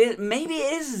 it is. Maybe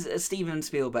it is a Steven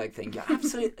Spielberg thing. Yeah,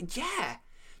 absolutely. Yeah.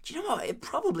 Do you know what? It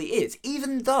probably is.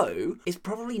 Even though it's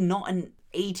probably not an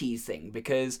 80s thing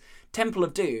because Temple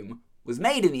of Doom was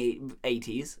made in the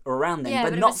 80s or around then, Yeah, but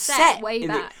but it not was set way in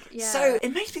back. The... Yeah. So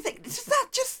it makes me think: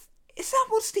 is Is that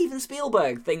what Steven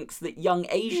Spielberg thinks that young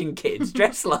Asian kids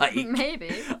dress like?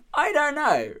 Maybe. I don't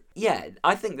know. Yeah,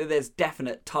 I think that there's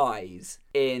definite ties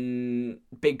in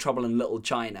Big Trouble in Little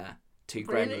China to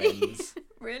Gremlins.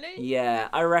 Really? Yeah,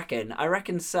 I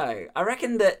reckon so. I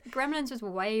reckon that... Gremlins was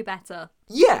way better.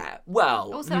 Yeah,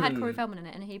 well... Also had Corey Feldman in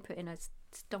it, and he put in a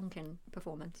stonking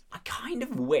performance. I kind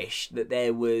of wish that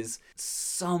there was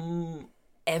some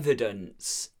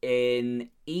evidence in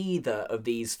either of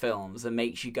these films that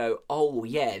makes you go, oh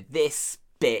yeah, this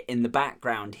bit in the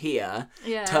background here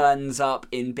turns up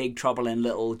in Big Trouble in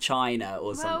Little China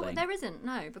or something. Well, there isn't,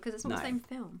 no, because it's not the same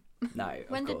film. No,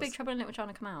 When did Big Trouble in Little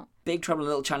China come out? Big Trouble in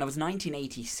Little China was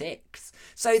 1986.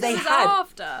 So they had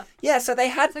after. Yeah, so they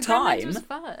had time. Gremlins was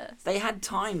first. They had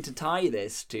time to tie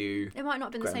this to. It might not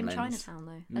have been the same Chinatown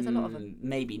though. There's a lot of them.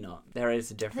 Maybe not. There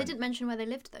is a difference. They didn't mention where they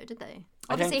lived though, did they?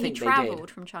 I don't Obviously, think he travelled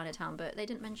from Chinatown, but they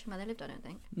didn't mention where they lived. I don't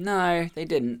think. No, they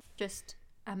didn't. Just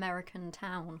American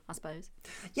town, I suppose.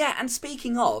 Yeah, and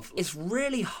speaking of, it's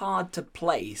really hard to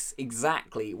place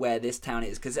exactly where this town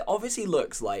is because it obviously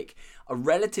looks like a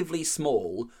relatively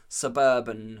small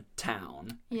suburban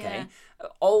town. Okay,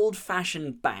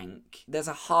 old-fashioned bank. There's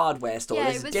a hardware store.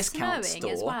 There's a discount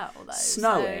store. As well, though,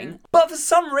 snowing, but for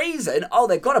some reason,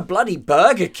 they've got a bloody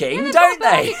Burger King, don't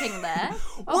they? Burger King there.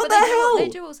 What the hell? They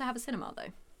do also have a cinema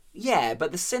though. Yeah,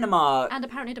 but the cinema... And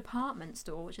apparently a department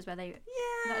store, which is where they...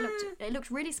 Yeah. It looked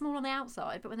really small on the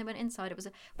outside, but when they went inside, it was...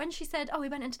 When she said, we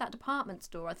went into that department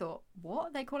store, I thought,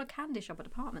 what? They call a candy shop a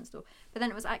department store? But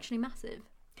then it was actually massive.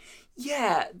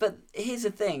 Yeah, but here's the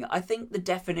thing. I think the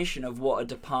definition of what a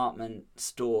department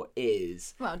store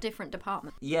is... Well, different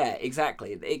department. Yeah,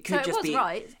 exactly. It could just be...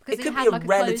 right, because it could had be like a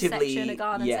relatively... relatively... section, a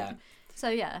garden section. So,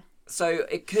 yeah. So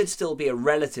it could still be a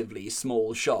relatively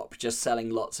small shop just selling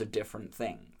lots of different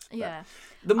things. Yeah.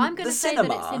 I'm going to say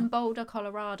that it's in Boulder,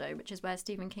 Colorado, which is where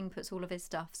Stephen King puts all of his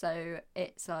stuff. So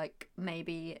it's like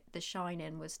maybe The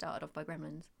Shining was started off by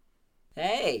Gremlins.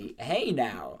 Hey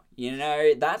now. You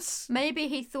know, that's... Maybe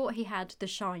he thought he had The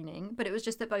Shining, but it was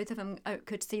just that both of them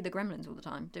could see the Gremlins all the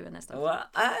time doing their stuff. Well,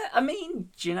 I mean,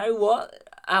 do you know what?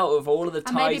 Out of all of the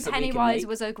ties maybe that Pennywise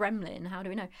was a gremlin. How do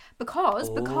we know?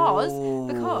 Because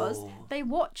they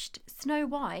watched Snow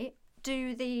White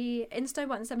in Snow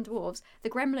White and the Seven Dwarfs, the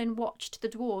gremlin watched the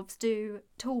dwarves do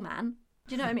Tall Man.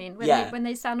 Do you know what I mean? When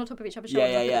they stand on top of each other's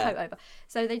shoulders and put the coat over.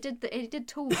 So they did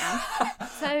Tall Man.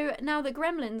 So now the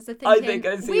gremlins are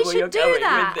thinking, we should do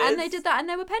that. And they did that and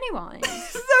they were Pennywise.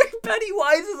 So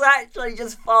Pennywise is actually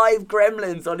just 5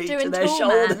 gremlins on each of their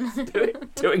shoulders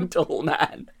doing Tall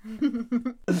Man.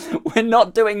 We're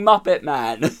not doing Muppet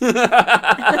Man.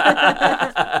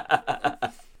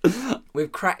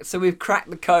 We've cracked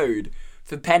the code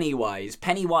for Pennywise.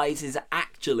 Pennywise is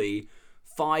actually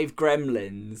 5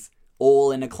 gremlins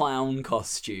all in a clown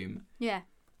costume. Yeah.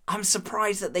 I'm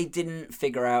surprised that they didn't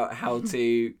figure out how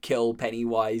to kill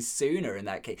Pennywise sooner in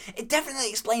that case. It definitely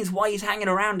explains why he's hanging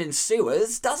around in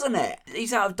sewers, doesn't it?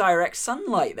 He's out of direct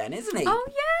sunlight then, isn't he? Oh,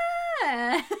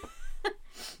 yeah.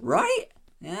 Right?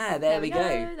 Yeah, there we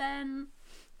go. Then.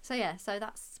 So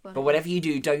that's... But whatever you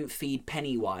do, don't feed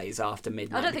Pennywise after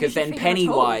midnight, because then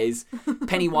Pennywise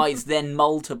then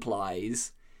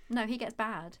multiplies. No, he gets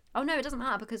bad. Oh no, it doesn't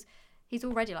matter because he's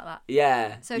already like that.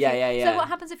 Yeah. So what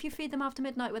happens if you feed them after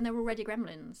midnight when they're already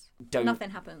gremlins?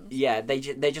 Nothing happens. Yeah,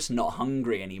 they're just not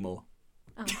hungry anymore.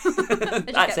 Oh.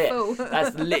 That's it. Full.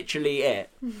 That's literally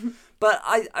it. But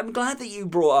I'm glad that you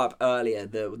brought up earlier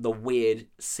the weird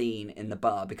scene in the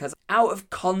bar, because out of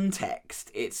context,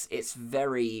 it's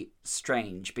very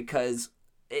strange, because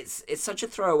it's such a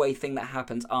throwaway thing that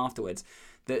happens afterwards,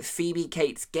 that Phoebe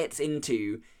Cates gets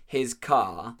into his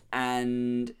car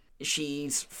and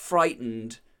she's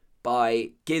frightened by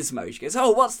Gizmo. She goes,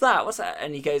 "Oh, what's that? What's that?"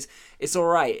 And he goes, "It's all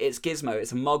right. It's Gizmo.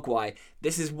 It's a Mogwai.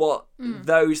 This is what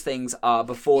those things are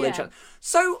before they..."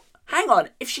 So, hang on.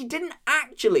 If she didn't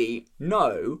actually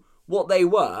know what they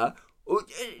were,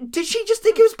 did she just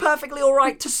think it was perfectly all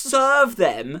right to serve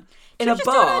them in a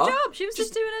bar? She was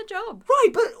just doing her job. Right,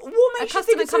 but what makes you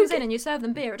think a customer comes in and you serve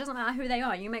them beer? It doesn't matter who they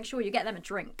are. You make sure you get them a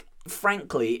drink.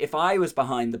 Frankly, if I was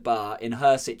behind the bar in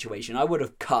her situation, I would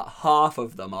have cut half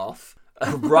of them off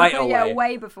right away. Yeah,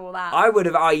 way before that. I would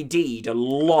have ID'd a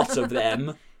lot of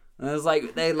them. And I was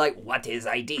like, they're like, "What is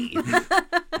ID?"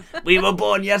 "We were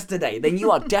born yesterday." Then you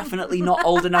are definitely not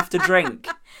old enough to drink.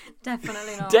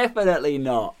 Definitely not. Definitely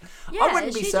not. Yeah, I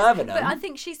wouldn't be serving them. But I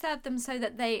think she served them so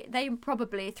that they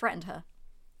probably threatened her.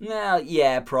 Well,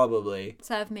 yeah, probably.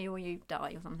 "Serve me or you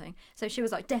die," or something. So she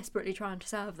was like desperately trying to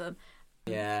serve them.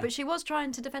 Yeah. But she was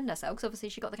trying to defend herself because obviously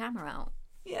she got the camera out.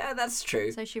 Yeah, that's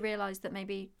true. So she realised that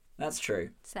maybe That's true.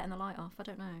 Setting the light off, I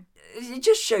don't know. It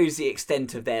just shows the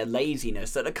extent of their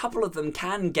laziness that a couple of them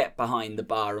can get behind the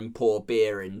bar and pour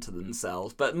beer into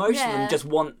themselves, but most of them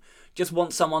just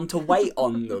want someone to wait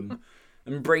on them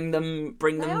and bring them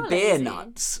beer lazy.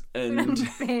 nuts and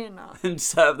Beer nuts. and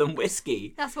serve them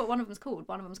whiskey. That's what one of them's called.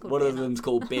 One of them's called One beer of them's nuts.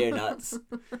 called beer nuts.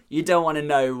 You don't want to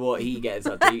know what he gets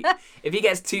up to. If he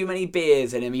gets too many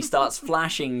beers in him, he starts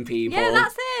flashing people. Yeah,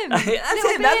 that's him. That's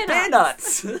Little him. That's beer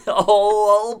nuts.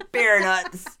 Oh, beer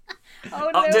nuts. Oh,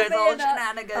 Up to little his old beer nuts.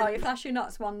 shenanigans. Oh, you flash your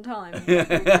nuts one time.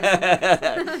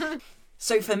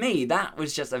 So for me, that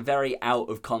was just a very out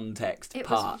of context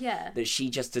part. That she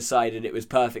just decided it was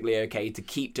perfectly okay to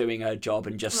keep doing her job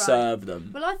and just serve them.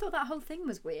 Well, I thought that whole thing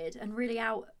was weird and really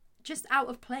out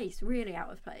of place, really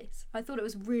out of place. I thought it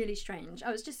was really strange.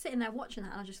 I was just sitting there watching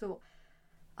that and I just thought,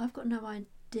 I've got no idea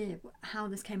how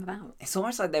this came about. It's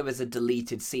almost like there was a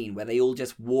deleted scene where they all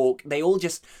just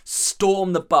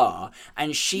storm the bar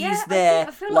and she's there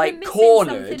I feel like I'm missing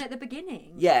cornered. something at the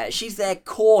beginning. Yeah, she's there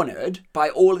cornered by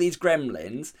all of these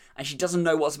gremlins and she doesn't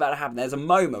know what's about to happen. There's a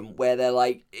moment where they're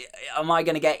like, am I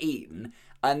going to get eaten?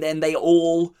 And then they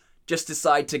all just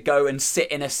decide to go and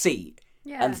sit in a seat.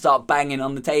 Yeah. And start banging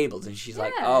on the tables, and she's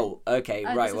like, "Oh, okay,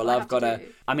 this right. is Well, what I I've have got to to.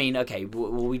 do." I mean, okay,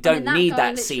 well, we don't need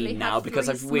that scene now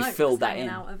because we've filled that in.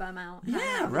 Out of her mouth.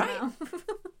 Yeah, right.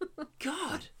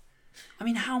 God, I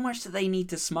mean, how much do they need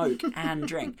to smoke and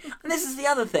drink? And this is the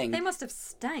other thing. They must have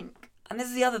stank. And this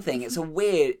is the other thing. It's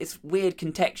weird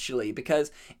contextually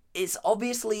because it's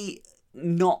obviously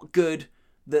not good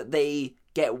that they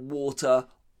get water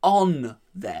on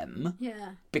them.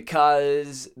 Yeah.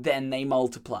 Because then they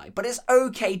multiply. But it's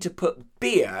okay to put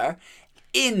beer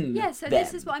in so them.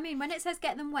 this is what I mean. When it says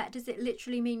get them wet, does it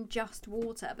literally mean just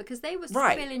water? Because they were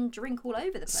spilling drink all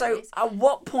over the place. So at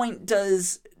what point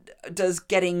does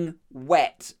getting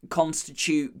wet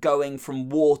constitute going from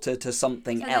water to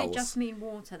something else? They just mean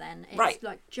water then. It's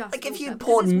like just like if water. you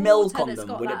poured milk on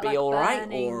them, would it be like, all right?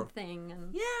 Or thing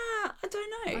and... Yeah, I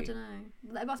don't know.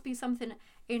 There must be something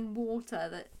in water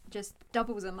that just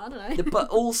doubles them. I don't know. But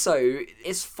also,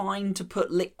 it's fine to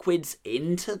put liquids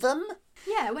into them.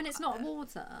 Yeah, when it's not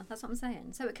water. That's what I'm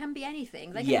saying. So it can be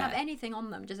anything. They can have anything on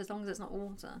them just as long as it's not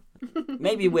water.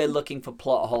 Maybe we're looking for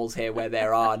plot holes here where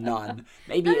there are none.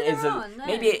 Maybe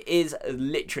it is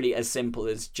literally as simple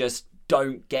as just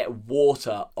don't get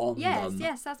water on them.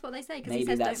 Yes, that's what they say. Because he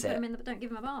says don't give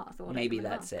them a bath. Or maybe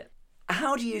that's it.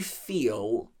 How do you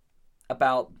feel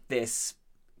about this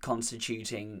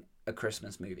constituting a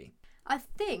Christmas movie? I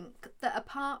think that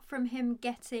apart from him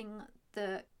getting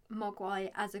the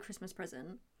Mogwai as a Christmas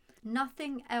present,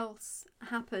 nothing else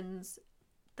happens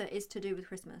that is to do with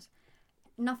Christmas.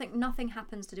 Nothing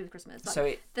happens to do with Christmas.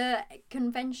 Like, the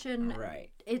convention,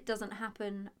 it doesn't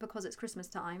happen because it's Christmas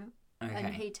time,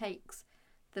 and he takes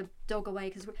the dog away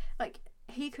because, like,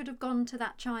 he could have gone to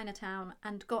that Chinatown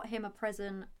and got him a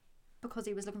present because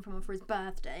he was looking for one for his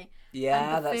birthday.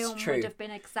 Yeah, and the that's film true. Would have been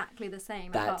exactly the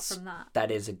same apart from that. That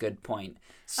is a good point.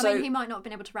 So, I mean, he might not have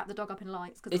been able to wrap the dog up in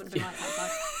lights because there wouldn't have been lights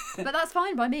outside. But that's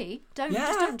fine by me. Just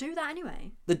don't do that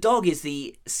anyway. The dog is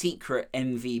the secret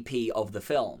MVP of the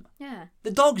film. Yeah.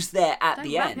 The dog's there at Don't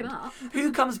the wrap end. him up.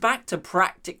 Who comes back to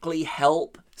practically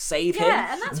help save him?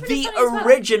 Yeah, and that's really the funny as well.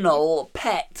 original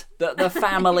pet that the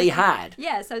family had.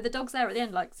 Yeah, so the dog's there at the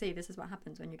end, like, see, this is what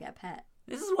happens when you get a pet.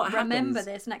 This is what happens. Remember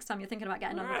this next time you're thinking about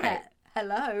getting another pet.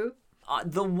 Hello.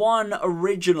 The one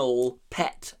original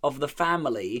pet of the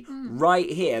family right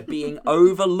here being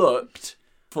overlooked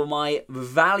for my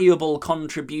valuable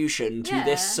contribution to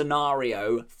this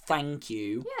scenario. Thank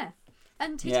you. Yeah.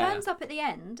 And he turns up at the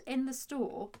end in the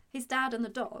store, his dad and the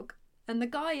dog, and the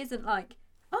guy isn't like,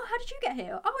 oh, how did you get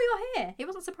here? Oh, you're here. He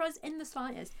wasn't surprised in the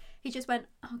slightest. He just went,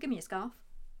 oh, give me a scarf.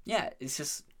 Yeah, it's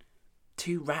just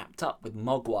too wrapped up with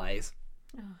mogwais.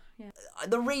 Oh, yeah.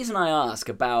 The reason I ask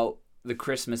about the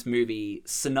Christmas movie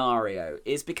scenario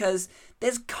is because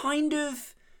there's kind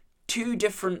of two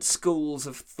different schools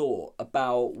of thought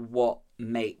about what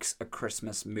makes a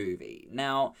Christmas movie.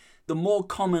 Now, the more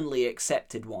commonly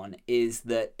accepted one is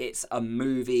that it's a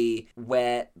movie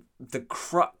where the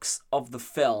crux of the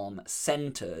film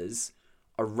centers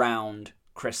around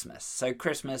Christmas. So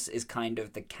Christmas is kind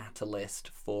of the catalyst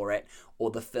for it,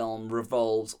 or the film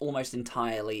revolves almost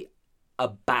entirely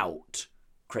about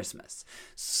Christmas.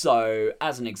 So,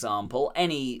 as an example,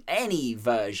 any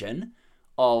version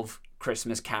of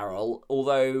Christmas Carol,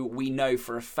 although we know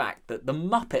for a fact that the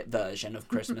Muppet version of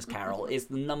Christmas Carol is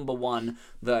the number one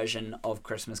version of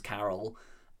Christmas Carol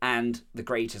and the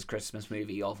greatest Christmas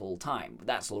movie of all time.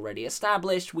 That's already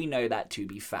established. We know that to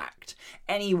be fact.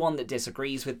 Anyone that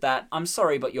disagrees with that, I'm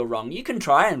sorry, but you're wrong. You can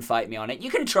try and fight me on it.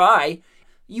 You can try.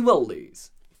 You will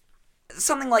lose.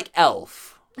 Something like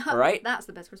Elf, right? That's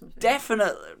the best Christmas movie.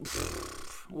 Definitely.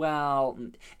 Well,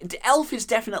 Elf is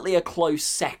definitely a close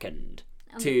second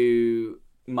to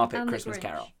Muppet Christmas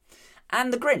Carol.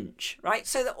 And The Grinch, right?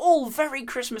 So they're all very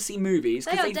Christmassy movies.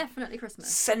 They are definitely Christmas.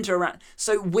 Centre around.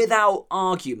 So without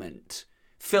argument,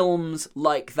 films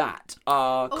like that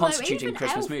are constituting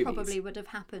Christmas movies. Elf probably would have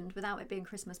happened without it being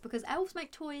Christmas, because elves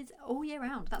make toys all year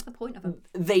round. That's the point of them.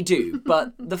 They do,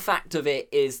 but the fact of it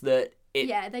is that they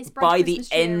by Christmas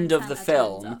the end of Santa the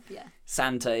film, up,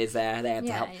 Santa is there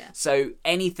to help. Yeah. So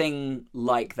anything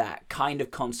like that kind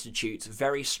of constitutes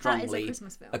very strongly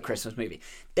a Christmas movie.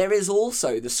 There is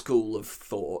also the school of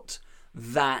thought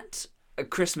that a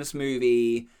Christmas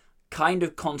movie kind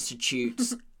of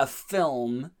constitutes a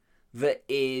film that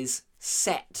is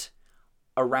set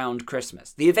around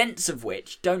Christmas. The events of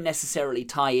which don't necessarily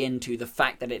tie into the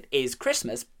fact that it is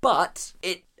Christmas, but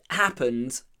it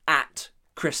happens at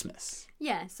Christmas.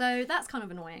 Yeah, so that's kind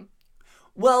of annoying.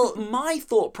 Well, my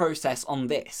thought process on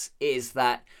this is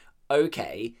that,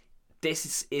 okay,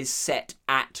 this is set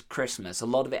at Christmas. A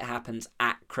lot of it happens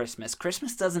at Christmas.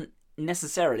 Christmas doesn't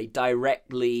necessarily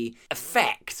directly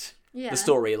affect the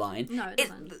storyline. No, it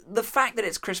doesn't. The fact that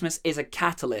it's Christmas is a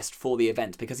catalyst for the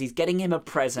event because he's getting him a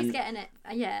present. He's getting it,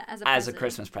 as a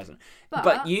Christmas present.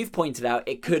 But you've pointed out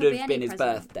it could have been his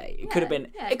birthday. It could have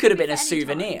been. It could have been a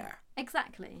souvenir. Time.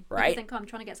 Exactly. Right. I think I'm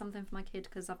trying to get something for my kid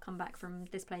because I've come back from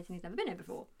this place and he's never been here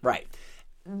before. Right.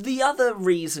 The other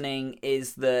reasoning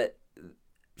is that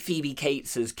Phoebe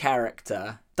Cates'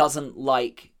 character doesn't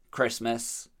like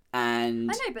Christmas. And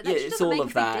I know, but she doesn't make a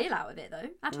big deal out of it, though.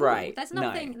 At all. There's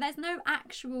nothing. No. There's no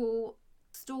actual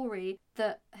story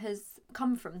that has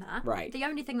come from that. Right. The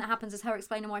only thing that happens is her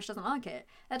explaining why she doesn't like it.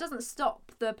 That doesn't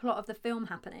stop the plot of the film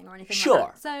happening or anything Sure.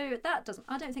 like that. So that doesn't.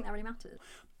 I don't think that really matters.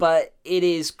 But it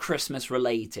is Christmas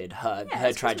related.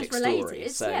 Her tragic story.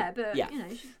 So you know.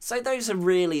 So those are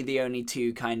really the only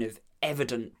two kind of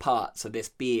evident parts of this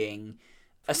being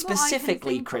a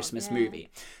specifically Christmas movie.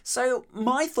 So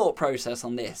my thought process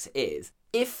on this is,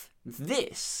 if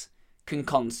this can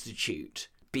constitute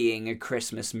being a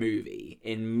Christmas movie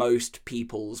in most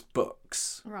people's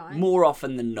books, more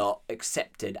often than not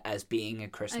accepted as being a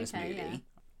Christmas movie,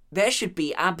 there should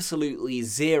be absolutely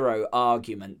zero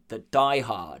argument that Die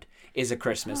Hard is a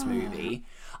Christmas movie.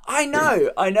 I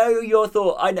know your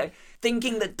thought. I know.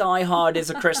 Thinking that Die Hard is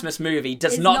a Christmas movie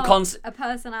does not a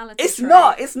personality It's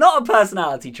trait. It's not a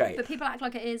personality trait. But people act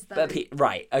like it is, though.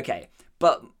 Right, okay.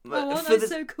 But that's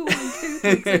so cool and kooky. So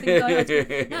I think Die Hard's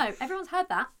cool. No, everyone's heard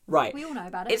that. Right. We all know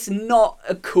about it. It's not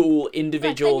a cool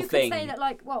individual thing. You could say that,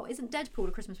 like, well, isn't Deadpool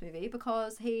a Christmas movie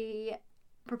because he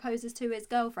proposes to his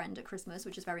girlfriend at Christmas,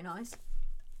 which is very nice.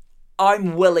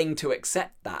 I'm willing to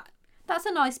accept that. That's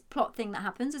a nice plot thing that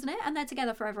happens, isn't it? And they're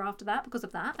together forever after that because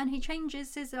of that. And he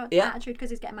changes his attitude because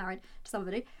he's getting married to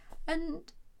somebody. And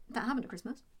that happened at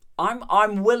Christmas.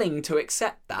 I'm willing to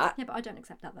accept that. Yeah, but I don't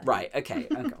accept that, though. Right, okay.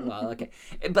 Well, okay.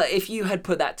 But if you had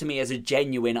put that to me as a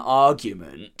genuine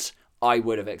argument, I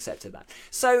would have accepted that.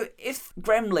 So if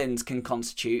Gremlins can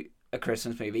constitute a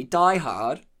Christmas movie, Die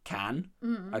Hard can,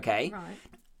 okay? Right.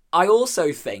 I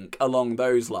also think, along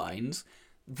those lines,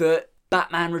 that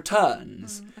Batman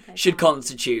Returns should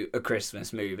constitute a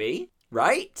Christmas movie,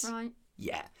 right? Right.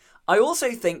 Yeah. I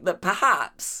also think that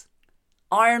perhaps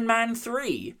Iron Man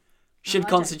 3 should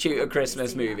constitute a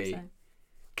Christmas movie.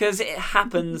 Because it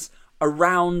happens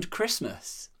around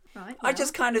Christmas. Right. I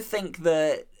just kind of think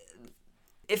that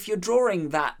if you're drawing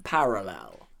that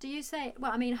parallel... Do you say...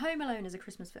 Well, I mean, Home Alone is a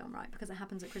Christmas film, right? Because it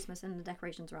happens at Christmas and the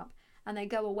decorations are up. And they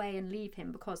go away and leave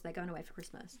him because they're going away for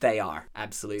Christmas. They are,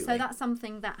 absolutely. So that's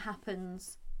something that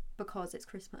happens because it's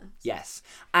Christmas. Yes.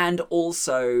 And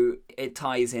also it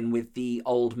ties in with the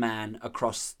old man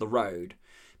across the road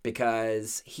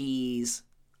because he's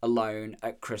alone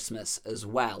at Christmas as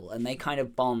well. And they kind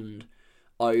of bond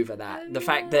over that. The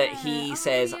fact that he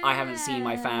says, I haven't seen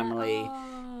my family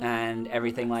and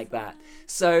everything like that.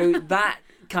 So that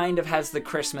kind of has the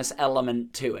Christmas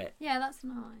element to it. Yeah, that's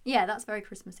nice. Yeah, that's very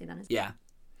Christmassy then, isn't it? Yeah.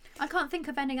 I can't think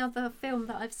of any other film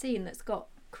that I've seen that's got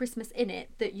Christmas in it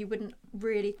that you wouldn't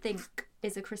really think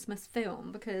is a Christmas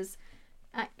film because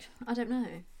I don't know.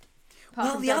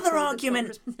 Well, the other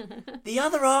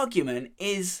argument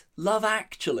is Love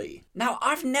Actually. Now,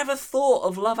 I've never thought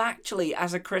of Love Actually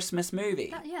as a Christmas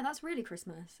movie. That's really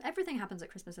Christmas. Everything happens at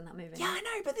Christmas in that movie. Yeah, I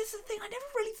know, but this is the thing. I never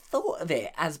really thought of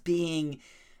it as being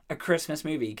a Christmas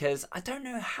movie because I don't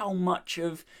know how much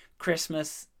of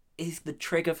Christmas is the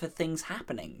trigger for things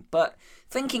happening. But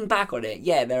thinking back on it,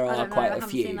 there are quite a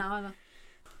few. Seen that either.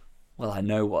 Well, I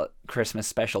know what Christmas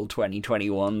special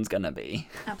 2021's gonna be.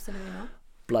 Absolutely not.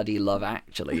 bloody Love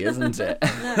Actually, isn't it?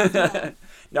 No, it's not.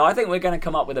 No, I think we're going to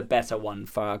come up with a better one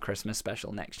for our Christmas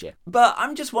special next year. But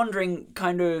I'm just wondering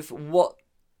kind of what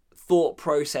thought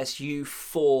process you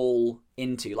fall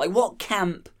into. Like, what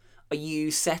camp are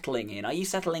you settling in? Are you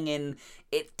settling in,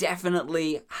 it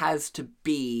definitely has to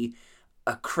be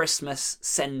a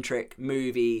Christmas-centric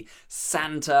movie,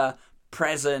 Santa,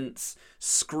 presents,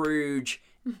 Scrooge,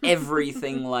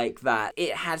 everything like that.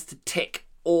 It has to tick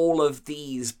all of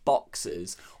these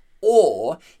boxes.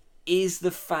 Or is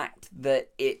the fact that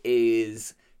it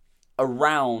is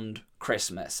around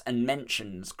Christmas and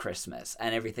mentions Christmas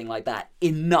and everything like that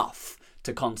enough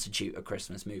to constitute a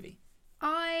Christmas movie?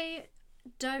 I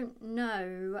don't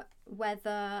know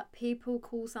whether people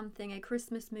call something a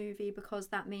Christmas movie because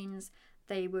that means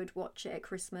they would watch it at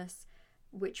Christmas,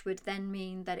 which would then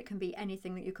mean that it can be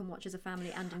anything that you can watch as a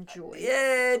family and enjoy.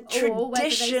 Yeah, tradition. Or whether they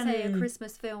say a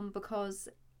Christmas film because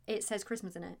it says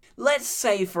Christmas in it. Let's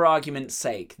say, for argument's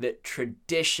sake, that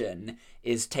tradition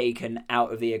is taken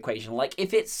out of the equation. Like,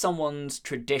 if it's someone's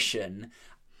tradition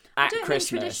at I don't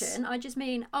Christmas... mean tradition, I just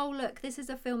mean, oh, look, this is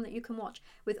a film that you can watch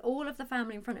with all of the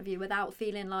family in front of you without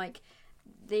feeling like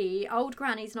the old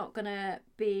granny's not going to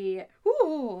be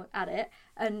ooh at it,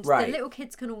 and Right. the little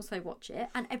kids can also watch it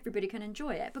and everybody can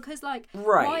enjoy it, because like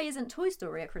Right. why isn't Toy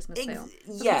Story a Christmas film?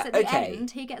 Because yeah, at the okay.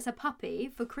 end he gets a puppy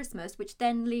for Christmas, which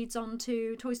then leads on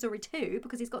to Toy Story 2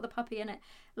 because he's got the puppy in it,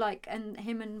 like, and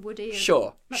him and Woody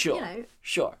Sure, like, sure, you know,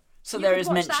 sure. So you there could is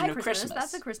watch mention that at of Christmas.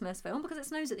 That's a Christmas film because it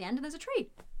snows at the end and there's a tree.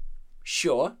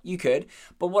 Sure, you could.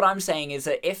 But what I'm saying is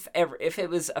that if it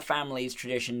was a family's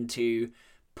tradition to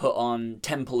put on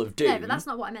Temple of Doom... No, but that's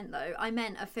not what I meant, though. I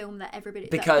meant a film that everybody...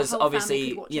 Because that the whole family obviously,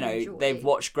 could watch you and know, enjoy. they've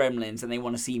watched Gremlins and they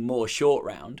want to see more Short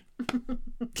Round.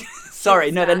 Sorry,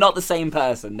 no, they're not the same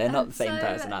person. They're not the same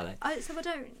person, are they? I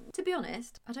don't... To be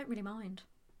honest, I don't really mind.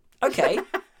 Okay.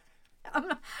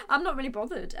 I'm not really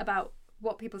bothered about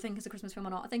what people think is a Christmas film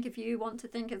or not. I think if you want to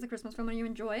think it's a Christmas film and you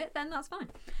enjoy it, then that's fine.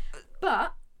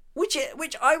 But... Which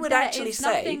I would actually is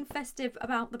say... nothing festive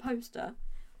about the poster,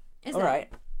 is All it? right.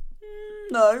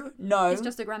 No. It's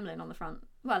just a gremlin on the front.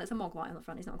 Well, it's a mogwai on the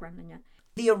front. He's not a gremlin yet.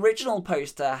 The original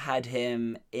poster had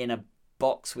him in a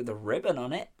box with a ribbon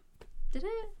on it. Did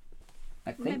it?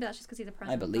 I think. Maybe that's just because he's a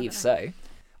present. I believe don't know. so.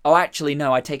 Oh, actually,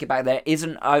 no, I take it back. There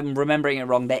isn't... I'm remembering it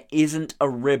wrong. There isn't a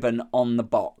ribbon on the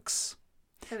box.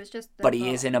 So it's just the But he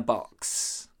box. is in a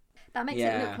box. That makes it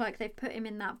Yeah. look like they've put him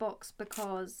in that box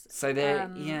because So there...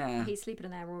 yeah. he's sleeping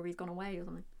in there or he's gone away or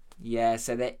something. Yeah,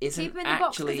 so there isn't Keep him in the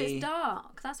box because actually it's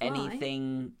dark. That's why.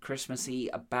 anything Christmassy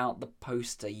about the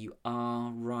poster. You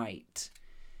are right.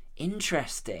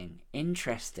 Interesting.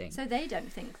 So they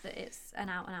don't think that it's an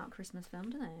out-and-out Christmas film,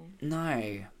 do they?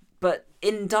 No. But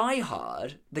in Die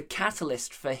Hard, the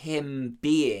catalyst for him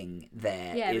being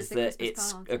there Yeah, it is was the that Christmas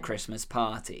it's party. a Christmas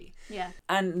party. Yeah.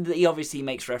 And he obviously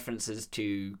makes references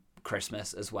to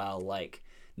Christmas as well, like,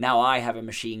 now I have a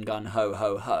machine gun, ho,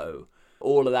 ho, ho.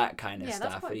 All of that kind of Yeah, stuff.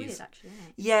 that's quite And weird, actually, isn't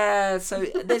it? Yeah, so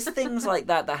there's things like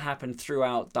that happen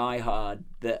throughout Die Hard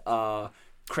that are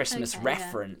Christmas Okay, yeah.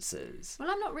 references.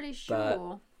 Well, I'm not really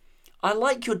sure. I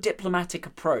like your diplomatic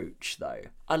approach, though.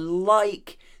 I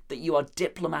like that you are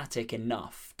diplomatic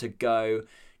enough to go,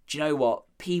 do you know what?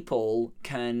 People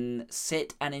can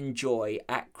sit and enjoy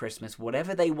at Christmas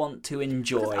whatever they want to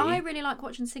enjoy. Because I really like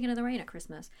watching Singing in the Rain at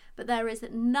Christmas, but there is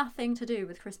nothing to do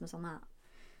with Christmas on that.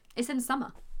 It's in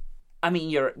summer. I mean,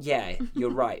 you're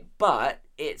right. But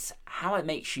it's how it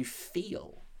makes you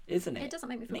feel, isn't it? It doesn't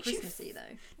make me feel Makes you- Christmassy, though.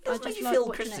 It doesn't I just make you like feel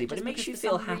watching Christmassy, but just it makes because you for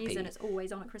feel some happy. reason it's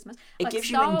always on at Christmas. It Like gives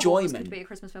you Star Wars enjoyment. could be a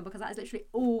Christmas film because that is literally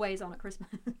always on at Christmas.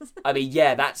 I mean,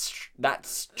 yeah,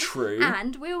 that's true.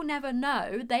 And we'll never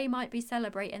know. They might be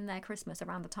celebrating their Christmas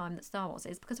around the time that Star Wars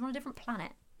is because we're on a different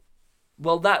planet.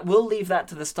 Well, we'll leave that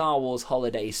to the Star Wars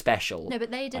holiday special. No,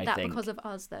 but they did I that think. because of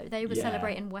us, though. They were Yeah.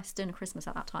 celebrating Western Christmas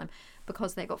at that time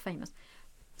because they got famous.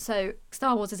 So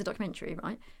Star Wars is a documentary,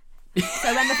 right?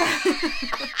 So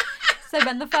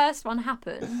when the first one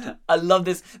happened, I love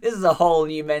this. This is a whole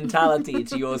new mentality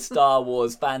to your Star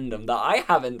Wars fandom that I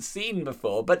haven't seen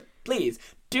before. But please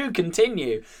do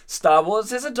continue. Star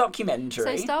Wars is a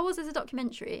documentary. So Star Wars is a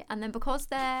documentary, and then because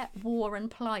their war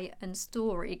and plight and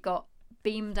story got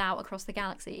beamed out across the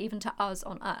galaxy, even to us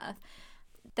on Earth,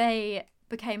 they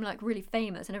became like really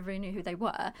famous and everybody knew who they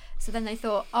were. So then they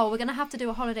thought, oh, we're going to have to do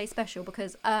a holiday special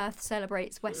because Earth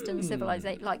celebrates Western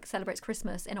civilization, like celebrates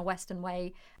Christmas in a Western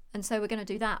way. And so we're going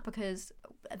to do that because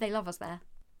they love us there.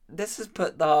 This has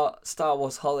put the Star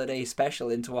Wars holiday special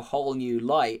into a whole new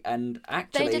light, and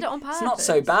actually, They did it on it's not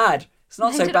so purpose. bad. It's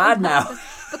not They so did it on bad now.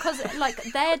 purpose, because like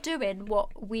they're doing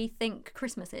what we think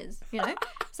Christmas is, you know.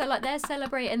 So like they're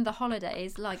celebrating the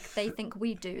holidays like they think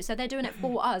we do. So they're doing it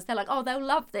for us. They're like, oh, they'll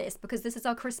love this because this is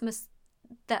our Christmas.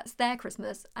 That's their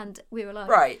Christmas, and we were like,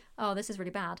 Right. oh, this is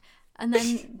really bad. And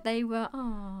then they were,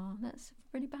 oh, that's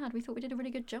really bad. We thought we did a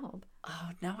really good job. Oh,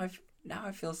 now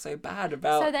I feel so bad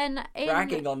about So then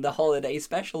ragging on the holiday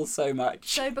special so much.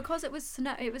 So because it was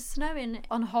snowing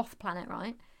on Hoth planet,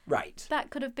 right? Right.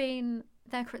 That could have been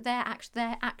their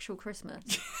actual Christmas,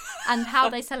 and how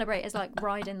they celebrate is like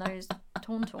riding those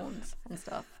tauntauns and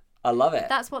stuff. I love it.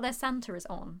 That's what their Santa is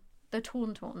on, the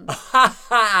tauntauns.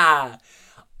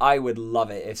 I would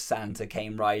love it if Santa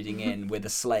came riding in with a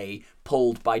sleigh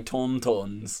pulled by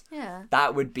tauntauns. Yeah.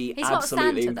 That would be He's absolutely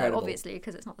not Santa incredible. though, obviously,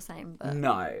 because it's not the same. But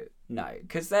No,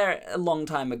 because they're a long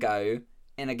time ago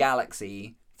in a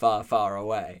galaxy far, far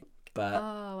away. But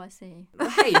oh, I see.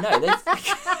 hey, no, that's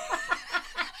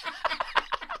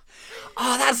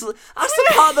oh, that's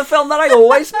the part of the film that I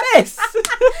always miss.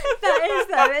 That is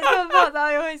though. It's the part that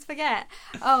I always forget.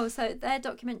 Oh, so their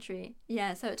documentary.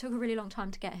 Yeah. So it took a really long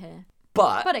time to get here,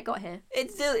 But but it got here.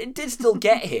 it did still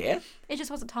get here. It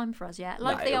just wasn't time for us yet. No,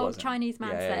 Like it the old wasn't. Chinese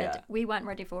man Yeah, said, yeah. we weren't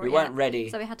ready for it. We yet. weren't ready.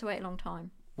 So we had to wait a long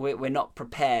time. We're not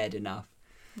prepared enough.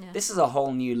 Yeah. This is a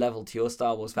whole new level to your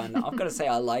Star Wars fan. I've got to say,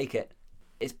 I like it.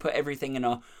 It's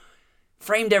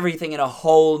framed everything in a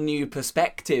whole new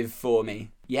perspective for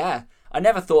me. Yeah, I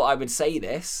never thought I would say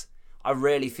this. I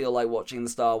really feel like watching the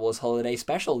Star Wars Holiday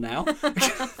Special now.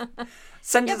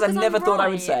 Sentence I because never I'm thought I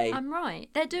would right. say. I'm right.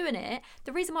 They're doing it.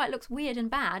 The reason why it looks weird and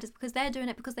bad is because they're doing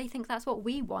it because they think that's what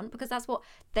we want, because that's what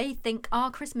they think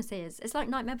our Christmas is. It's like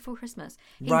Nightmare Before Christmas.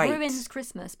 He Right. ruins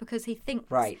Christmas because he thinks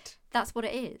Right. that's what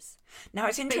it is. Now,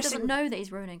 it's But he interesting. doesn't know that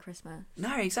he's ruining Christmas.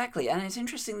 No, exactly. And it's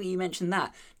interesting that you mentioned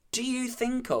that. Do you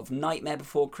think of Nightmare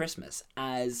Before Christmas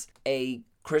as a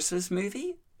Christmas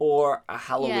movie or a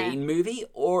Halloween movie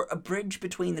or a bridge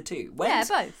between the two?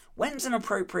 Both. When's an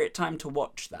appropriate time to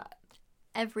watch that?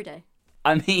 Every day.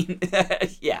 I mean,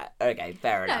 yeah, okay,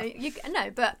 fair enough.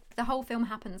 No, but the whole film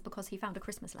happens because he found a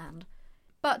Christmas land.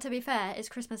 But to be fair, it's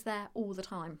Christmas there all the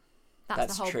time.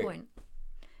 That's the whole true. point.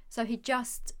 So he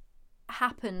just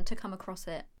happened to come across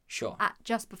it Sure. at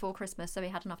just before Christmas, so he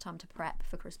had enough time to prep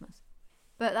for Christmas.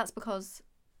 But that's because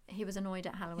he was annoyed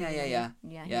at Halloween. Yeah,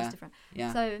 he was different.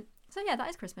 Yeah. So yeah, that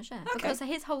is Christmas, yeah. Okay. Because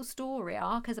his whole story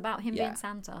arc is about him Yeah. being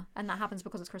Santa, and that happens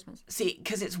because it's Christmas. See,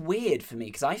 because it's weird for me,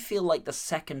 because I feel like the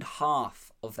second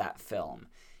half of that film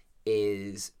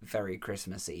is very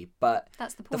Christmassy, but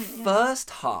That's the the point. yeah. first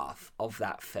half of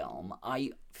that film,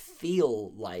 I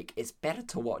feel like it's better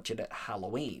to watch it at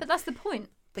Halloween. But that's the point.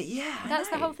 But yeah, I That's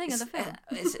the know. whole thing of the film.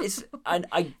 I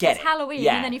get It's it. Halloween,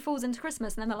 Yeah. and then he falls into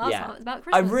Christmas, and then the last Yeah. part is about I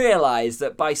Christmas. realise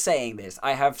that by saying this,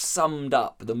 I have summed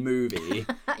up the movie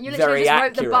You literally very just wrote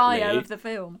accurately. the bio of the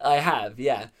film. I have,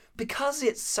 yeah. Because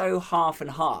it's so half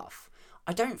and half,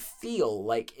 I don't feel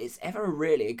like it's ever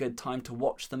really a good time to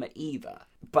watch them at either.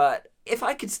 But if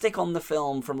I could stick on the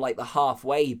film from like the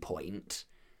halfway point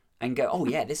and go, oh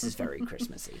yeah, this is very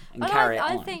Christmassy, and carry it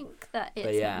on. I think that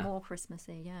it's yeah. more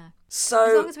Christmassy, yeah. As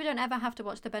So, long as we don't ever have to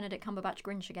watch the Benedict Cumberbatch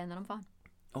Grinch again, then I'm fine.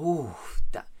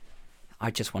 I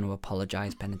just want to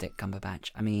apologise, Benedict Cumberbatch.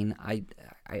 I mean, I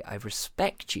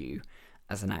respect you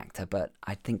as an actor, but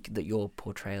I think that your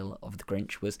portrayal of the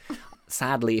Grinch was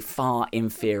sadly far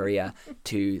inferior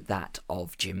to that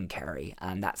of Jim Carrey,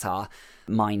 and that's our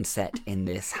mindset in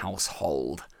this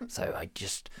household. So I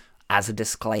just, as a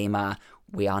disclaimer,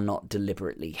 we are not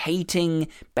deliberately hating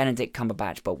Benedict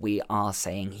Cumberbatch, but we are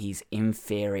saying he's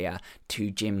inferior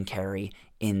to Jim Carrey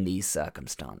in these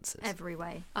circumstances. Every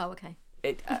way. Oh, okay.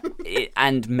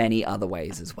 And many other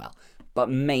ways as well, but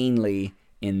mainly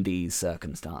in these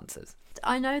circumstances.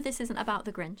 I know this isn't about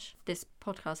the Grinch. This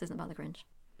podcast isn't about the Grinch.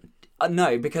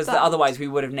 No, because otherwise we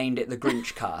would have named it the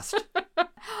Grinch Cast.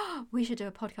 We should do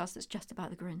a podcast that's just about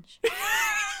the Grinch.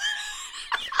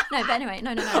 No, but anyway,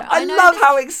 no. I love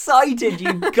how excited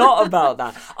you got about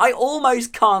that. I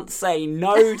almost can't say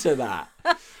no to that.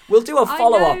 We'll do a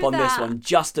follow-up on this one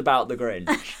just about the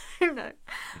Grinch. No.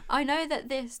 I know that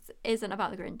this isn't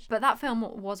about the Grinch, but that film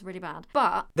was really bad.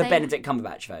 But The Benedict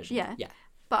Cumberbatch version. Yeah.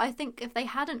 But I think if they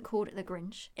hadn't called it the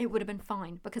Grinch, it would have been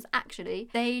fine, because actually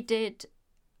they did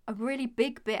a really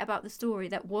big bit about the story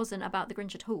that wasn't about the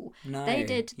Grinch at all. No. They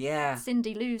did Yeah.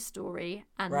 Cindy Lou's story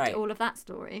and Right. all of that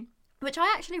story, which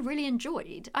I actually really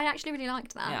enjoyed. I actually really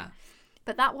liked that. Yeah.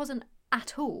 But that wasn't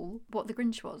at all what the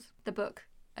Grinch was, the book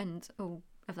and all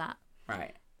of that.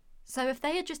 Right. So if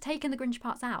they had just taken the Grinch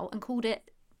parts out and called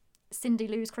it Cindy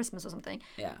Lou's Christmas or something,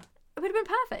 Yeah. it would have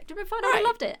been perfect. It would have been fine. I would Right. have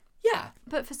loved it. Yeah.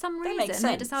 But for some That makes reason, they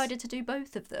sense. decided to do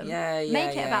both of them. Yeah,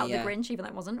 Make it about yeah. the Grinch, even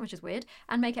though it wasn't, which is weird,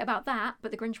 and make it about that,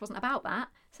 but the Grinch wasn't about that.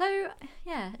 So,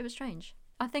 yeah, it was strange.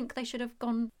 I think they should have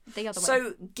gone the other way.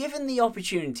 So, given the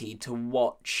opportunity to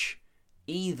watch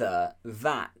either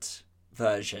that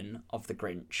version of the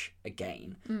Grinch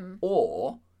again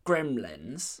or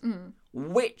Gremlins,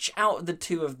 which out of the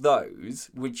two of those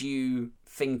would you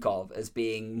think of as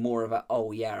being more of a,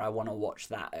 oh yeah, I want to watch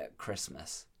that at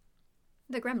Christmas?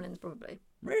 The Gremlins, probably.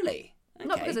 Really?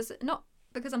 Okay. Not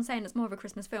because I'm saying it's more of a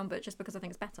Christmas film, but just because I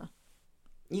think it's better.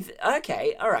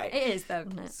 Okay, all right. It is, though,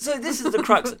 isn't it? So this is the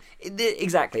crux.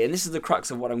 Exactly, and this is the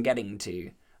crux of what I'm getting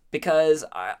to. Because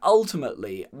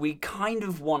ultimately, we kind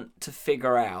of want to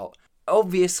figure out...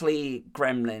 Obviously,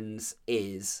 Gremlins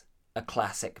is a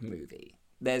classic movie.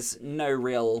 There's no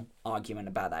real argument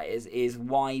about that. It is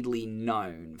widely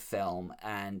known film,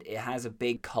 and it has a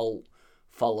big cult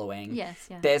following. Yes,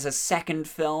 yeah. There's a second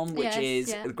film, which is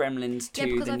yeah. Gremlins 2,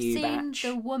 because The I've New seen Batch.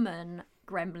 the woman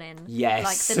gremlin.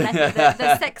 Yes. Like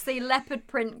the sexy leopard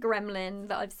print gremlin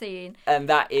that I've seen. And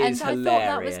that is and so hilarious. I thought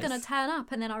that was going to turn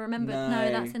up, and then I remembered,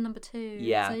 no, that's in number 2.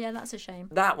 Yeah. So yeah, that's a shame.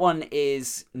 That one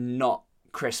is not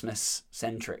Christmas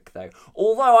centric though.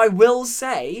 Although I will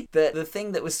say that the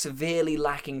thing that was severely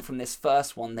lacking from this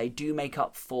first one, they do make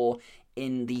up for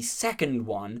in the second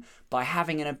one by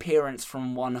having an appearance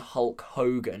from one Hulk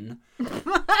Hogan.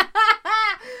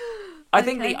 I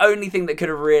think the only thing that could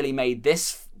have really made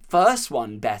this first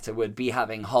one better would be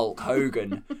having Hulk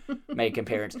Hogan make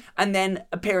appearance, and then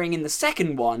appearing in the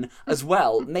second one as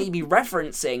well, maybe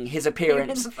referencing his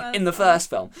appearance in the first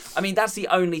film. I mean, that's the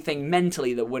only thing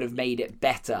mentally that would have made it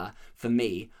better for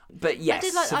me. But yes,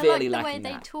 severely lacking I like the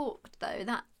way they talked, though.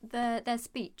 That their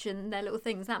speech and their little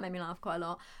things, that made me laugh quite a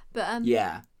lot. But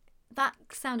yeah. That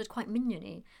sounded quite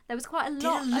minion-y. There was quite a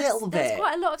lot. There's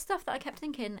quite a lot of stuff that I kept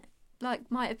thinking like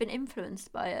might have been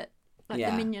influenced by it. Like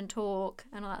the minion talk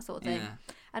and all that sort of thing.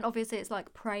 Yeah. And obviously it's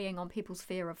like preying on people's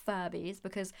fear of Furbies,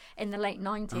 because in the late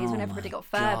 90s when everybody got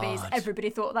Furbies, everybody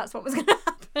thought that's what was going to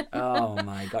happen. Oh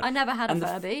my God. I never had a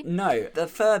Furby. No, the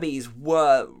Furbies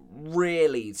were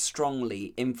really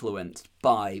strongly influenced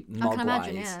by Mogwais. I can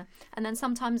imagine, yeah. And then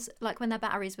sometimes, like when their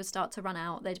batteries would start to run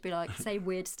out, they'd be like, say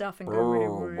weird stuff and go really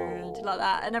weird, like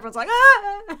that. And everyone's like,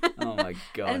 ah! Oh my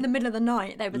God. And in the middle of the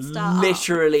night, they would start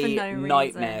literally up for no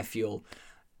nightmare reason. fuel.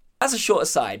 As a short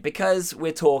aside, because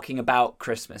we're talking about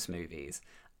Christmas movies,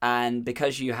 and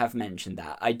because you have mentioned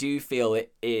that, I do feel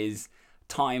it is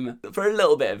time for a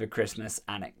little bit of a Christmas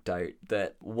anecdote.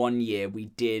 That one year we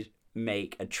did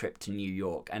make a trip to New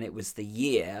York, and it was the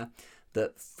year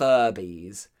that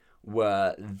Furbies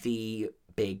were the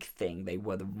big thing. They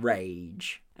were the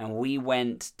rage. And we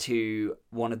went to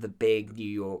one of the big New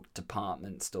York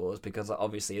department stores, because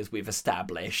obviously, as we've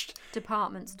established,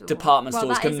 department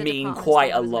stores can mean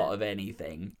quite a lot of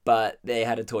anything. But they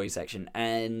had a toy section,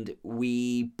 and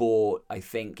we bought, I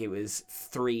think it was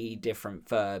 3 different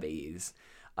Furbies.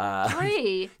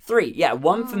 3? 3, yeah.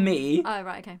 One for me. Oh,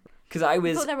 right, okay. Because I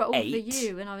was 8. I thought they were all for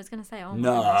you, and I was going to say, oh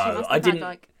no, my gosh, you must have I didn't. Had,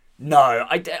 like... No,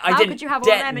 I didn't. How could you have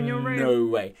all of them in your room? No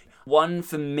way. 1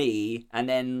 for me, and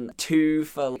then 2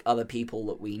 for other people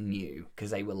that we knew, because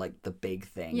they were like the big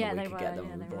thing. Yeah, we they could were. Get them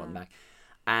Yeah, and they we brought were. them back.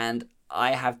 And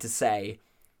I have to say,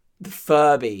 the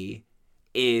Furby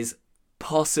is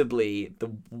possibly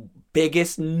the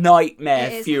biggest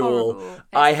nightmare fuel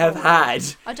I have had.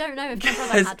 I don't know if my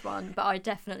brother had one, but I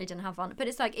definitely didn't have one. But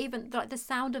it's like even like the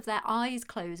sound of their eyes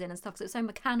closing and stuff, because it's so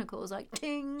mechanical. It was like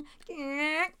ting,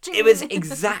 ting, ting. It was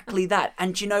exactly that.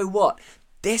 And do you know what?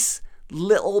 This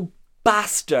little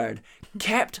bastard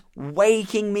kept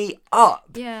waking me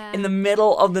up in the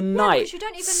middle of the night. Because you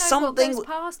don't even know what goes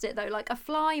past it, though. Like a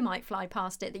fly might fly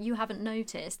past it that you haven't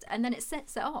noticed, and then it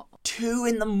sets it off. 2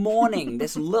 a.m,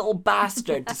 this little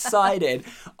bastard decided,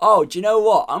 oh, do you know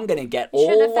what? I'm going to get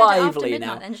all lively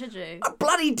now. Then, should you? I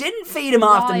bloody didn't feed him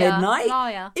after midnight.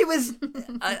 Liar. It was,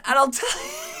 and I'll tell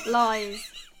you. Lies.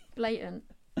 Blatant.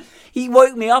 He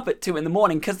woke me up at 2 a.m.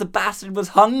 because the bastard was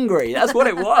hungry. That's what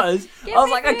it was. I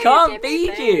was like, I can't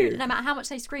feed you. No matter how much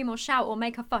they scream or shout or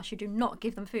make a fuss, you do not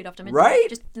give them food after midnight. Right?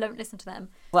 Just don't listen to them.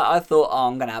 Well, I thought, oh,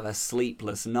 I'm going to have a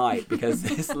sleepless night because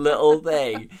this little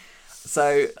thing.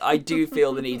 So I do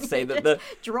feel the need to say that the...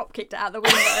 Drop kicked it out the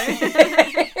window.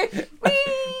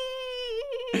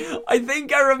 I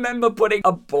think I remember putting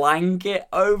a blanket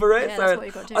over it. Yeah, so that's what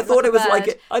you got to do. I thought it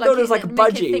was like a budgie.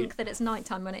 Make it think that it's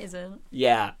nighttime when it isn't.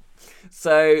 Yeah.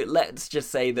 So let's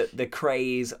just say that the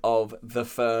craze of the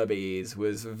Furbies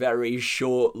was very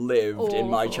short-lived in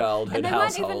my childhood household. And they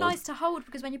household. weren't even nice to hold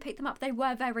because when you picked them up, they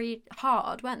were very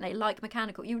hard, weren't they? Like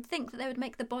mechanical. You would think that they would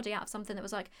make the body out of something that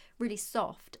was like really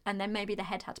soft, and then maybe the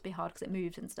head had to be hard because it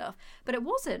moved and stuff. But it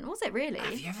wasn't, was it really?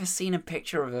 Have you ever seen a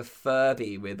picture of a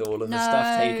Furby with all of the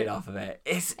stuff taken off of it?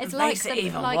 It like makes it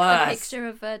even like worse. a picture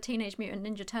of a Teenage Mutant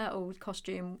Ninja Turtle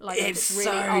costume. Like it's really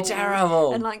so old,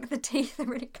 terrible. and like the teeth are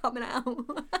really coming out.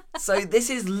 So this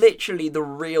is literally the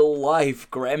real life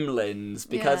Gremlins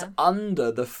because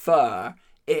under the fur,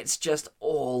 it's just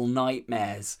all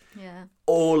nightmares. Yeah.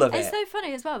 All of it. It's so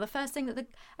funny as well. The first thing that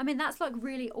that's like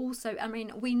really also,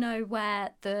 we know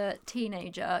where the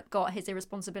teenager got his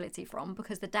irresponsibility from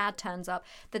because the dad turns up.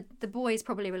 The boy's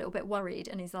probably a little bit worried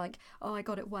and he's like, oh, I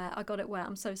got it wet.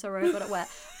 I'm so sorry, I got it wet.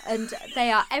 And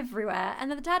they are everywhere. And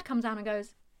then the dad comes down and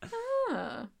goes,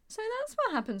 oh, so that's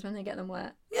what happens when they get them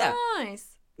wet. Yeah.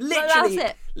 Nice. Literally,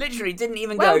 that's it. Literally didn't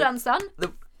even well go. Well done, son.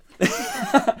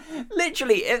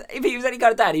 Literally, if he was any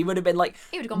kind of dad, he would have been like...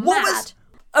 He would have gone mad.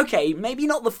 Okay, maybe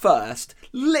not the first.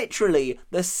 Literally,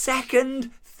 the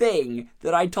second thing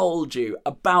that I told you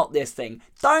about this thing.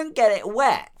 Don't get it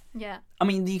wet. Yeah. I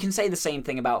mean, you can say the same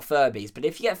thing about Furbies, but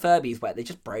if you get Furbies wet, they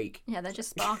just break. Yeah, they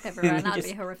just spark everywhere, and that'd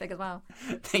be horrific as well.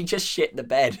 They just shit the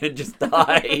bed and just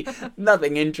die.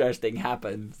 Nothing interesting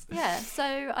happens. Yeah,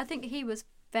 so I think he was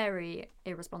very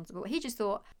irresponsible. He just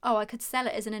thought, oh, I could sell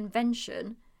it as an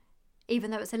invention,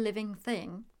 even though it's a living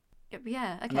thing.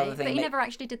 Yeah, okay. But he never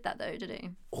actually did that, though, did he?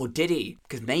 Or did he?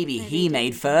 Because maybe he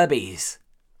made Furbies.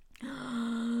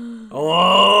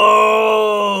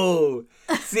 Oh!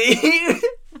 See?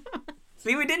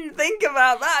 See, we didn't think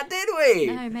about that, did we?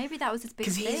 No, maybe that was his big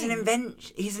thing. Because he's an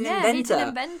inventor. He's an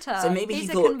inventor. So maybe he's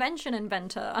he thought... a convention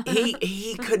inventor.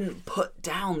 he couldn't put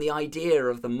down the idea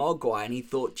of the Mogwai, and he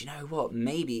thought, you know what,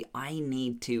 maybe I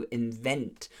need to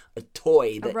invent a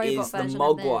toy that is the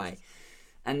Mogwai.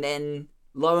 And then,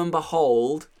 lo and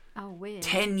behold... Oh, weird.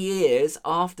 10 years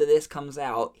after this comes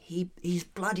out, he's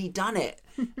bloody done it.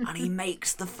 And he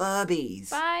makes the Furbies.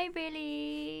 Bye,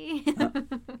 Billy.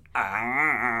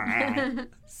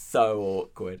 So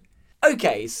awkward.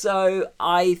 Okay, so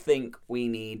I think we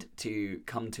need to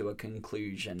come to a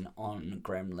conclusion on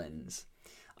Gremlins.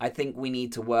 I think we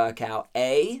need to work out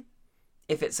A,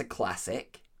 if it's a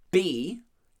classic. B,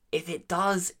 if it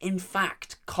does in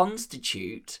fact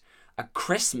constitute a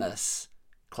Christmas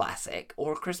classic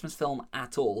or a Christmas film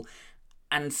at all,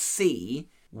 and C,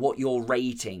 what your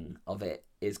rating of it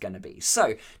is going to be.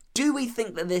 So, do we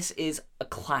think that this is a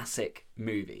classic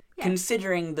movie? Yeah.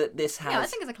 Considering that this has... Yeah, I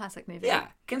think it's a classic movie. Yeah,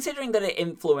 considering that it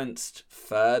influenced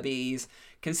Furbies,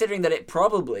 considering that it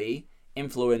probably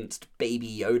influenced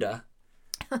Baby Yoda.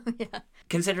 Yeah.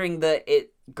 Considering that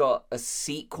it got a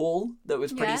sequel that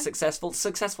was pretty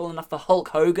successful enough for Hulk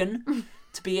Hogan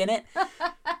to be in it.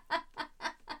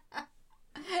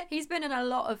 He's been in a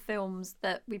lot of films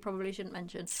that we probably shouldn't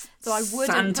mention, so I wouldn't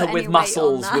Santa put with any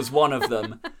Muscles weight on that. was one of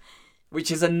them, which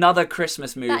is another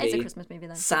Christmas movie. That is a Christmas movie,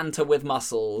 though. Santa with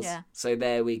Muscles. Yeah. So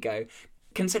there we go.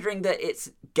 Considering that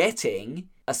it's getting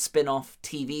a spin-off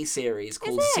TV series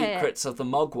called Secrets of the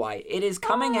Mogwai, it is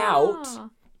coming out,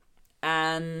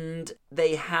 and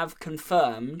they have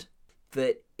confirmed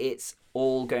that it's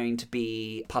all going to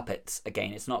be puppets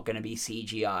again. It's not going to be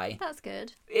CGI. That's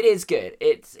good. It is good.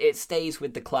 It stays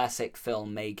with the classic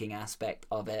filmmaking aspect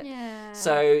of it. Yeah.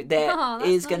 So there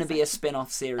is going to be a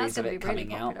spin-off series of it coming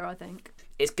really popular, I think.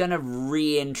 It's going to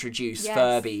reintroduce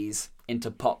Furbies into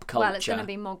pop culture. Well, it's going to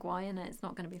be Mogwai, isn't it? It's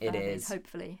not going to be Furbies,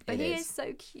 hopefully. But he is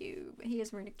so cute. He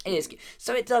is really cute. It is cute.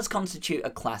 So it does constitute a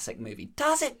classic movie.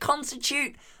 Does it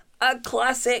constitute a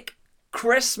classic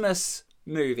Christmas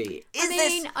movie?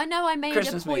 I know I made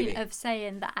Christmas a point movie? of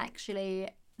saying that actually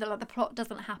the plot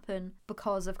doesn't happen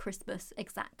because of Christmas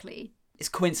exactly. It's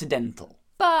coincidental.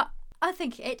 But I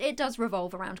think it does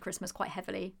revolve around Christmas quite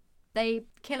heavily. They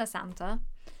kill a Santa.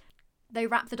 They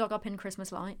wrap the dog up in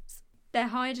Christmas lights. They're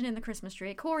hiding in the Christmas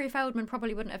tree. Corey Feldman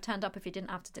probably wouldn't have turned up if he didn't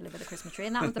have to deliver the Christmas tree,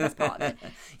 and that was the best part of it.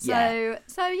 So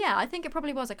yeah, I think it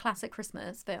probably was a classic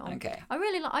Christmas film. Okay.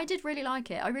 I did really like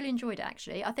it. I really enjoyed it,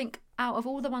 actually. I think out of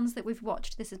all the ones that we've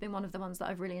watched, this has been one of the ones that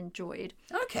I've really enjoyed.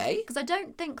 Okay. Because I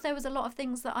don't think there was a lot of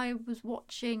things that I was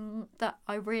watching that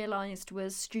I realised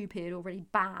was stupid or really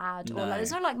bad. No. Or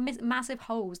there's no massive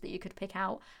holes that you could pick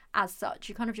out as such.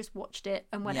 You kind of just watched it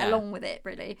and went along with it,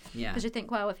 really. Yeah. Because you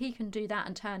think, well, if he can do that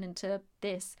and turn into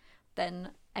this, then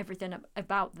everything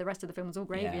about the rest of the film is all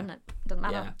gravy, and it doesn't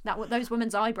matter. Those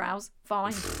women's eyebrows,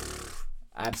 fine.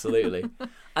 Absolutely.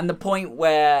 And the point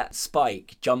where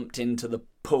Spike jumped into the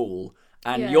pool,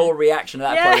 and your reaction to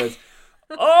that point was,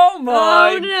 Oh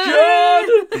my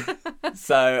no. God!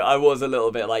 So I was a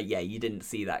little bit like, yeah, you didn't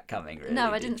see that coming, really.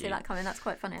 No, I didn't see that coming. That's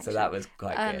quite funny, actually. So that was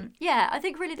quite good. Yeah, I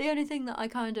think really the only thing that I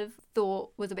kind of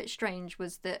thought was a bit strange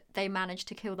was that they managed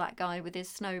to kill that guy with his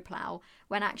snowplow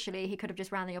when actually he could have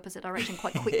just ran the opposite direction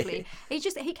quite quickly.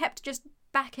 He kept just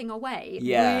backing away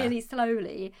really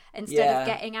slowly instead of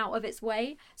getting out of its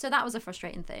way. So that was a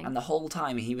frustrating thing. And the whole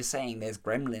time he was saying there's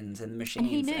gremlins in the machines.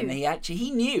 And he knew. And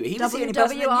he knew. He was the only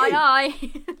person that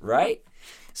knew. Right?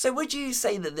 So would you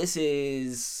say that this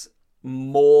is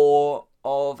more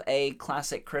of a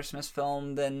classic Christmas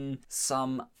film than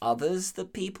some others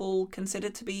that people consider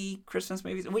to be Christmas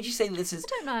movies? Would you say that this is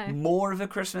more of a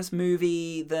Christmas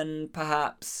movie than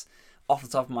perhaps, off the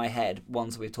top of my head,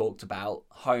 ones we've talked about,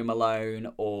 Home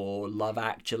Alone or Love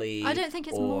Actually? I don't think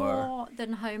it's more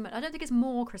than Home. I don't think it's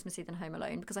more Christmassy than Home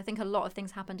Alone, because I think a lot of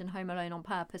things happened in Home Alone on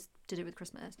purpose to do with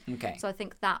Christmas. Okay. So I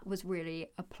think that was really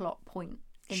a plot point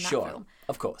in that Sure, film.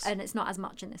 of course. And it's not as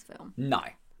much in this film. No.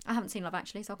 I haven't seen Love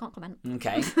Actually, so I can't comment.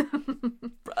 Okay.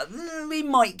 We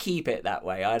might keep it that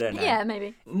way. I don't know. Yeah,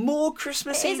 maybe. More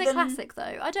Christmassy It is than... a classic,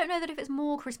 though. I don't know that if it's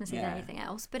more Christmassy than anything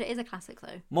else, but it is a classic,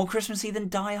 though. More Christmassy than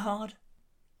Die Hard?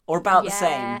 Or about the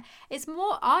same? It's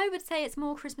more... I would say it's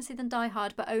more Christmassy than Die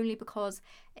Hard, but only because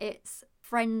it's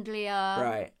friendlier.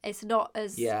 Right. It's not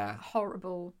as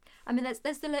horrible. I mean,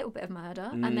 there's a little bit of murder,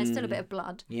 and there's still a bit of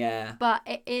blood. Yeah. But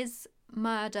it is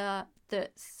murder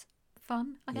that's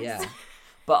fun, I guess. Yeah.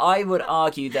 But I would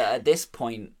argue that at this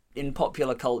point in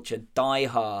popular culture, Die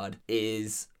Hard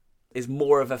is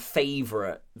more of a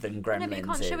favourite than Gremlins. No, but you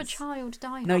can't show a child Die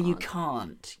Hard. No, you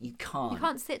can't. You can't. You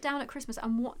can't sit down at Christmas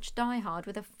and watch Die Hard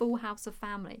with a full house of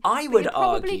family. I would you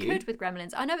probably argue... could with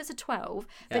Gremlins. I know it's a 12,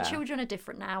 but children are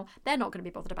different now. They're not going to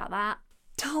be bothered about that.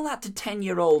 Tell that to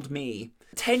 10-year-old me.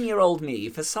 10-year-old me,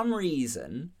 for some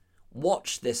reason,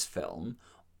 watched this film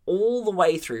all the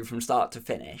way through from start to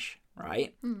finish,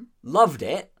 right? Loved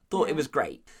it, thought it was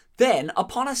great. Then,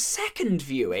 upon a second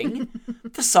viewing,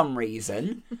 for some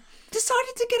reason,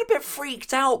 decided to get a bit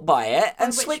freaked out by it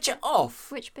and switch it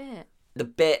off. Which bit? The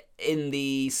bit in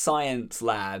the science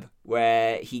lab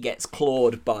where he gets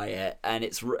clawed by it and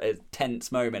it's a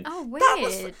tense moment. Oh, weird.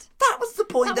 That was the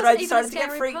point that I decided to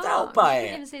get freaked out by it. You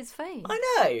didn't even see his face. I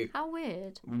know. How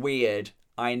weird. Weird.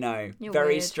 I know. You're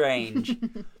Very weird. strange.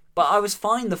 But I was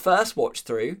fine the first watch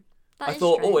through. I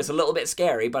thought, it's a little bit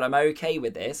scary, but I'm okay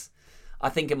with this. I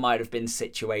think it might have been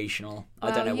situational.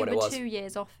 I don't know what it was. You were 2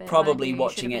 years off it. Probably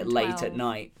watching it late at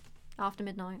night. After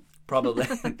midnight. Probably.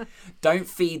 Don't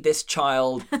feed this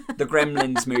child the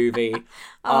Gremlins movie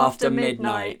after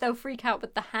midnight. They'll freak out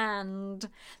with the hand.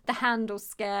 The hand will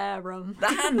scare them. The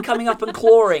hand coming up and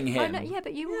clawing him. I know, yeah,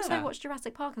 but you also watched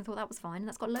Jurassic Park and thought that was fine, and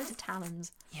that's got loads of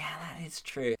talons. Yeah, that is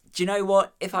true. Do you know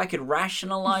what? If I could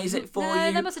rationalise it for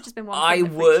you, there must have just been one I thing that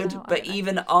freaked would. you out. But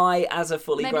even I, as a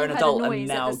fully Maybe grown you heard adult, a am noise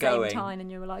now at the going. same time, and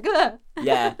you were like, ugh.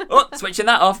 Yeah. Oh, switching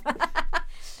that off.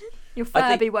 Your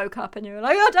Furby woke up and you were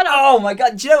like, I don't know. Oh my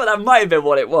god, do you know what? That might have been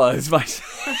what it was. My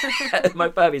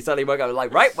Furby suddenly woke up and was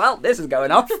like, right, well, this is going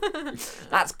off.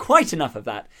 That's quite enough of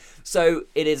that. So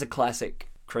it is a classic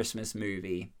Christmas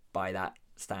movie by that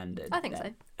standard. I think so.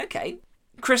 Okay.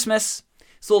 Christmas,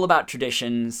 it's all about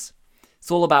traditions.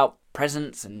 It's all about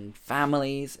presents and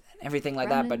families and everything like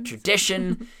that. But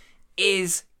tradition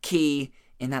is key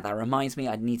in that. That reminds me,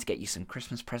 I need to get you some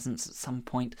Christmas presents at some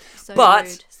point.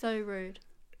 So rude.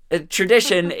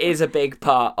 Tradition is a big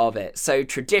part of it. So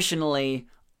traditionally,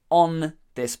 on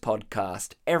this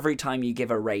podcast, every time you give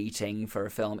a rating for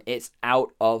a film, it's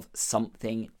out of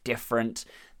something different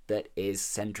that is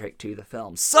centric to the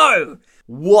film. So,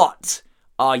 what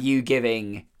are you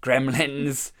giving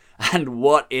Gremlins, and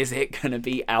what is it going to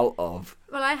be out of?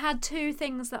 Well, I had 2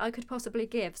 things that I could possibly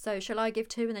give. So shall I give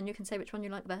 2 and then you can say which one you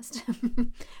like the best?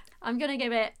 I'm going to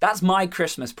give it... That's my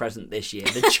Christmas present this year,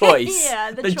 the choice.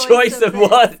 Yeah, the choice of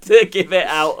what to give it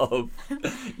out of.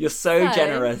 You're so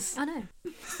generous. I know.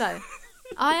 So,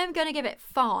 I am going to give it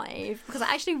 5 because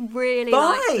I actually really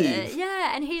liked it.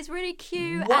 Yeah, and he's really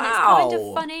cute and it's kind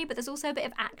of funny, but there's also a bit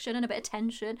of action and a bit of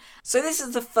tension. So this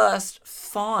is the first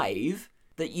 5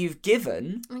 that you've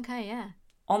given. Okay, yeah.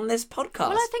 On this podcast.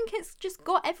 Well, I think it's just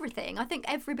got everything. I think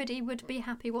everybody would be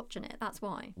happy watching it. That's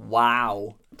why.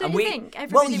 Wow. Don't you think?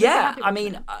 Everybody would be happy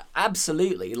watching it?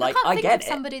 Absolutely. Like, I get think of it.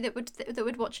 somebody that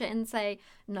would watch it and say,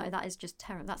 no, that is just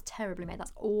terrible. That's terribly made.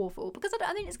 That's awful. Because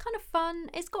I think it's kind of fun.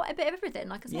 It's got a bit of everything,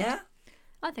 like I said. Yeah.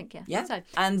 I think, yeah. Yeah.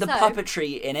 And the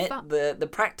puppetry in it, the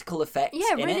practical effects in it.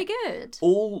 Yeah, really good.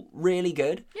 All really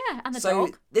good. Yeah, and the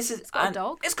dog. It's got a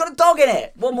dog. It's got a dog in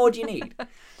it. What more do you need?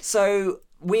 So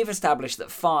we've established that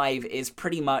 5 is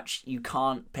pretty much, you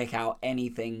can't pick out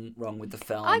anything wrong with the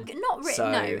film.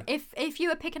 No. If you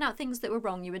were picking out things that were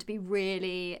wrong, you would be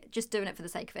really just doing it for the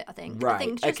sake of it, I think. Right, I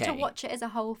think just to watch it as a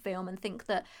whole film and think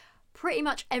that pretty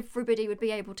much everybody would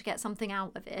be able to get something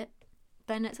out of it,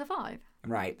 then it's a 5.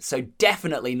 Right, so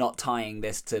definitely not tying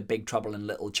this to Big Trouble in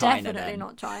Little China. Definitely then.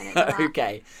 not tying it to that.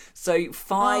 Okay, so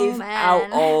 5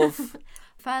 out of...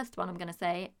 First one I'm going to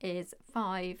say is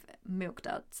 5 Milk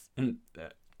Duds.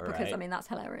 Because, I mean, that's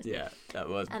hilarious. Yeah, that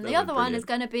was. And the other one is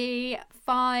going to be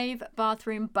 5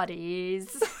 Bathroom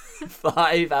Buddies.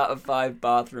 5 out of 5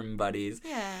 Bathroom Buddies.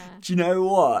 Yeah. Do you know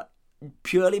what?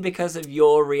 Purely because of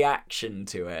your reaction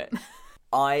to it,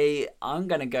 I'm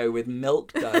going to go with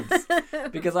Milk Duds.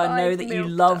 Because I know that you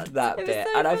loved that bit.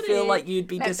 So and funny. I feel like you'd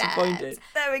be Milk disappointed. Duds.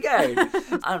 There we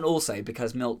go. And also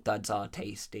because Milk Duds are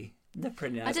tasty. They're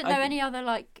pretty nice. I didn't know any other,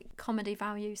 like, comedy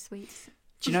value sweets.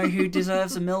 Do you know who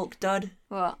deserves a Milk Dud?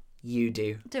 What? You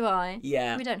do. Do I?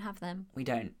 Yeah. We don't have them. We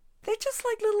don't. They're just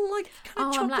like little, like, kind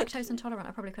of chocolate. I'm lactose intolerant.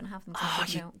 I probably couldn't have them.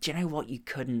 Do you know what? You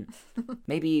couldn't.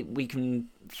 Maybe we can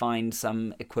find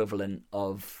some equivalent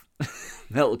of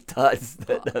Milk Duds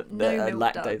that are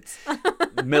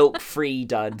lactose. Milk-free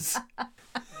duds.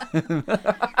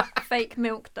 Fake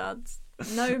Milk Duds.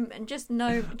 Just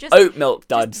oat milk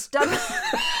duds.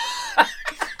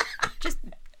 Just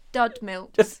dud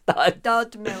milk. Just duds.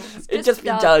 Dud milk. It'd just be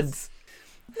duds.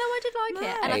 No, I did like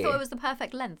it. And I thought it was the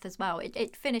perfect length as well.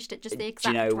 It finished at just the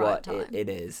exact right time. Do you know what? Time. It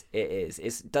is.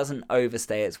 It doesn't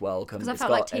overstay its welcome. Because I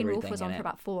felt like Teen Wolf was on for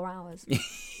about 4 hours.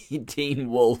 Teen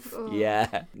Wolf,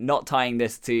 yeah. Not tying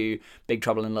this to Big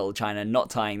Trouble in Little China, not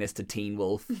tying this to Teen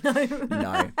Wolf.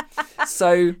 No.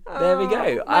 So, there we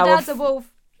go. My dad's a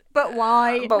wolf. But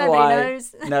why? But Nobody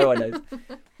knows. No one knows.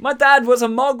 My dad was a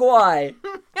mogwai.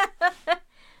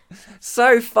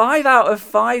 So 5 out of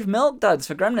 5 Milk Duds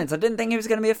for Gremlins. I didn't think it was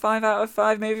going to be a 5 out of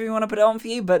 5 movie we want to put it on for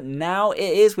you, but now it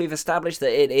is. We've established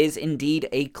that it is indeed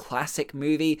a classic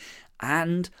movie,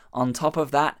 and on top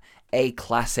of that, a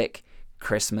classic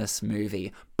Christmas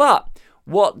movie. But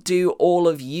what do all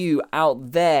of you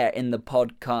out there in the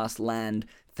podcast land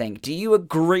think? Do you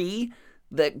agree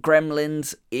that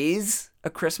Gremlins is a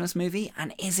Christmas movie?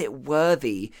 And is it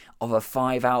worthy of a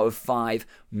 5 out of 5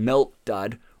 Milk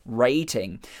Dud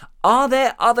rating? Are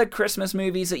there other Christmas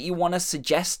movies that you want to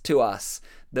suggest to us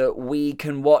that we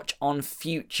can watch on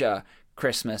future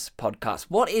Christmas podcasts?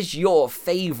 What is your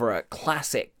favourite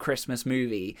classic Christmas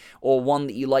movie, or one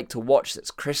that you like to watch that's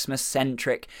Christmas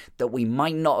centric that we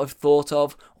might not have thought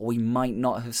of or we might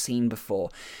not have seen before?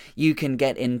 You can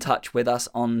get in touch with us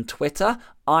on Twitter.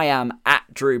 I am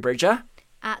at Drew Bridger.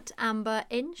 At Amber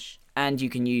Inch. And you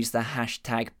can use the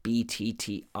hashtag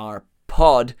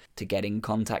BTTRpod to get in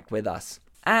contact with us.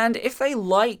 And if they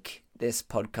like this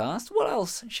podcast, what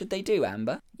else should they do,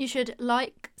 Amber? You should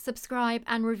like, subscribe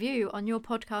and review on your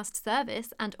podcast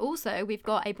service. And also, we've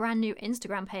got a brand new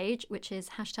Instagram page, which is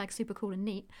hashtag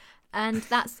supercoolandneat. And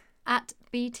that's at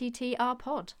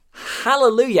BTTRpod.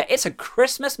 Hallelujah! It's a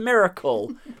Christmas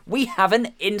miracle. We have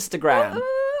an Instagram.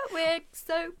 We're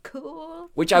so cool.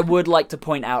 Which I would like to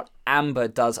point out, Amber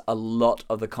does a lot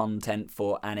of the content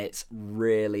for, and it's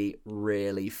really,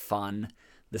 really fun,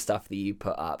 the stuff that you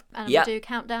put up. And we do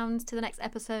countdowns to the next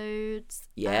episodes.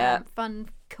 Yeah. Fun,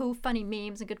 cool, funny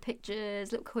memes and good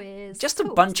pictures, little quiz. Just a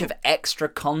bunch of extra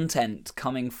content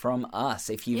coming from us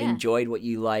if you've enjoyed what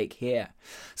you like here.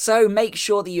 So make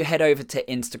sure that you head over to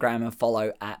Instagram and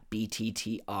follow at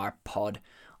BTTRpod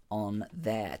on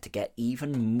there to get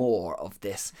even more of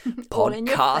this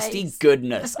podcasty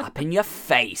goodness up in your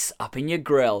face, up in your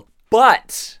grill.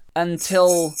 But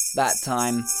until that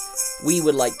time, we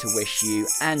would like to wish you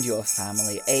and your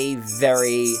family a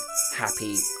very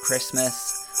happy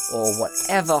Christmas, or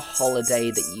whatever holiday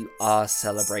that you are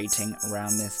celebrating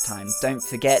around this time. Don't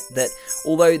forget that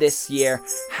although this year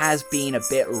has been a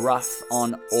bit rough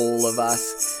on all of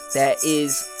us, there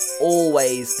is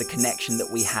always the connection that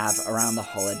we have around the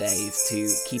holidays to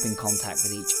keep in contact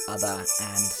with each other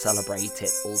and celebrate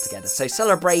it all together. So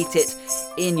celebrate it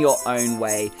in your own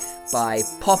way by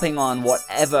popping on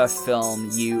whatever film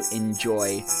you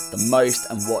enjoy the most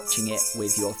and watching it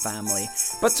with your family.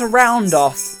 But to round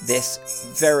off this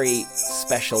very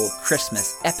special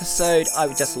Christmas episode, I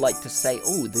would just like to say,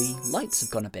 the lights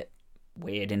have gone a bit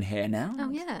weird in here now. Oh,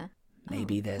 yeah.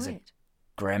 Maybe there's a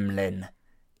gremlin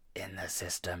in the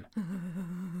system.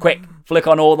 Quick, flick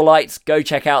on all the lights, go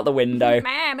check out the window.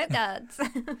 Milk Duds.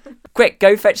 Quick,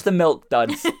 go fetch the Milk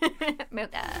Duds.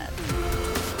 Milk Duds.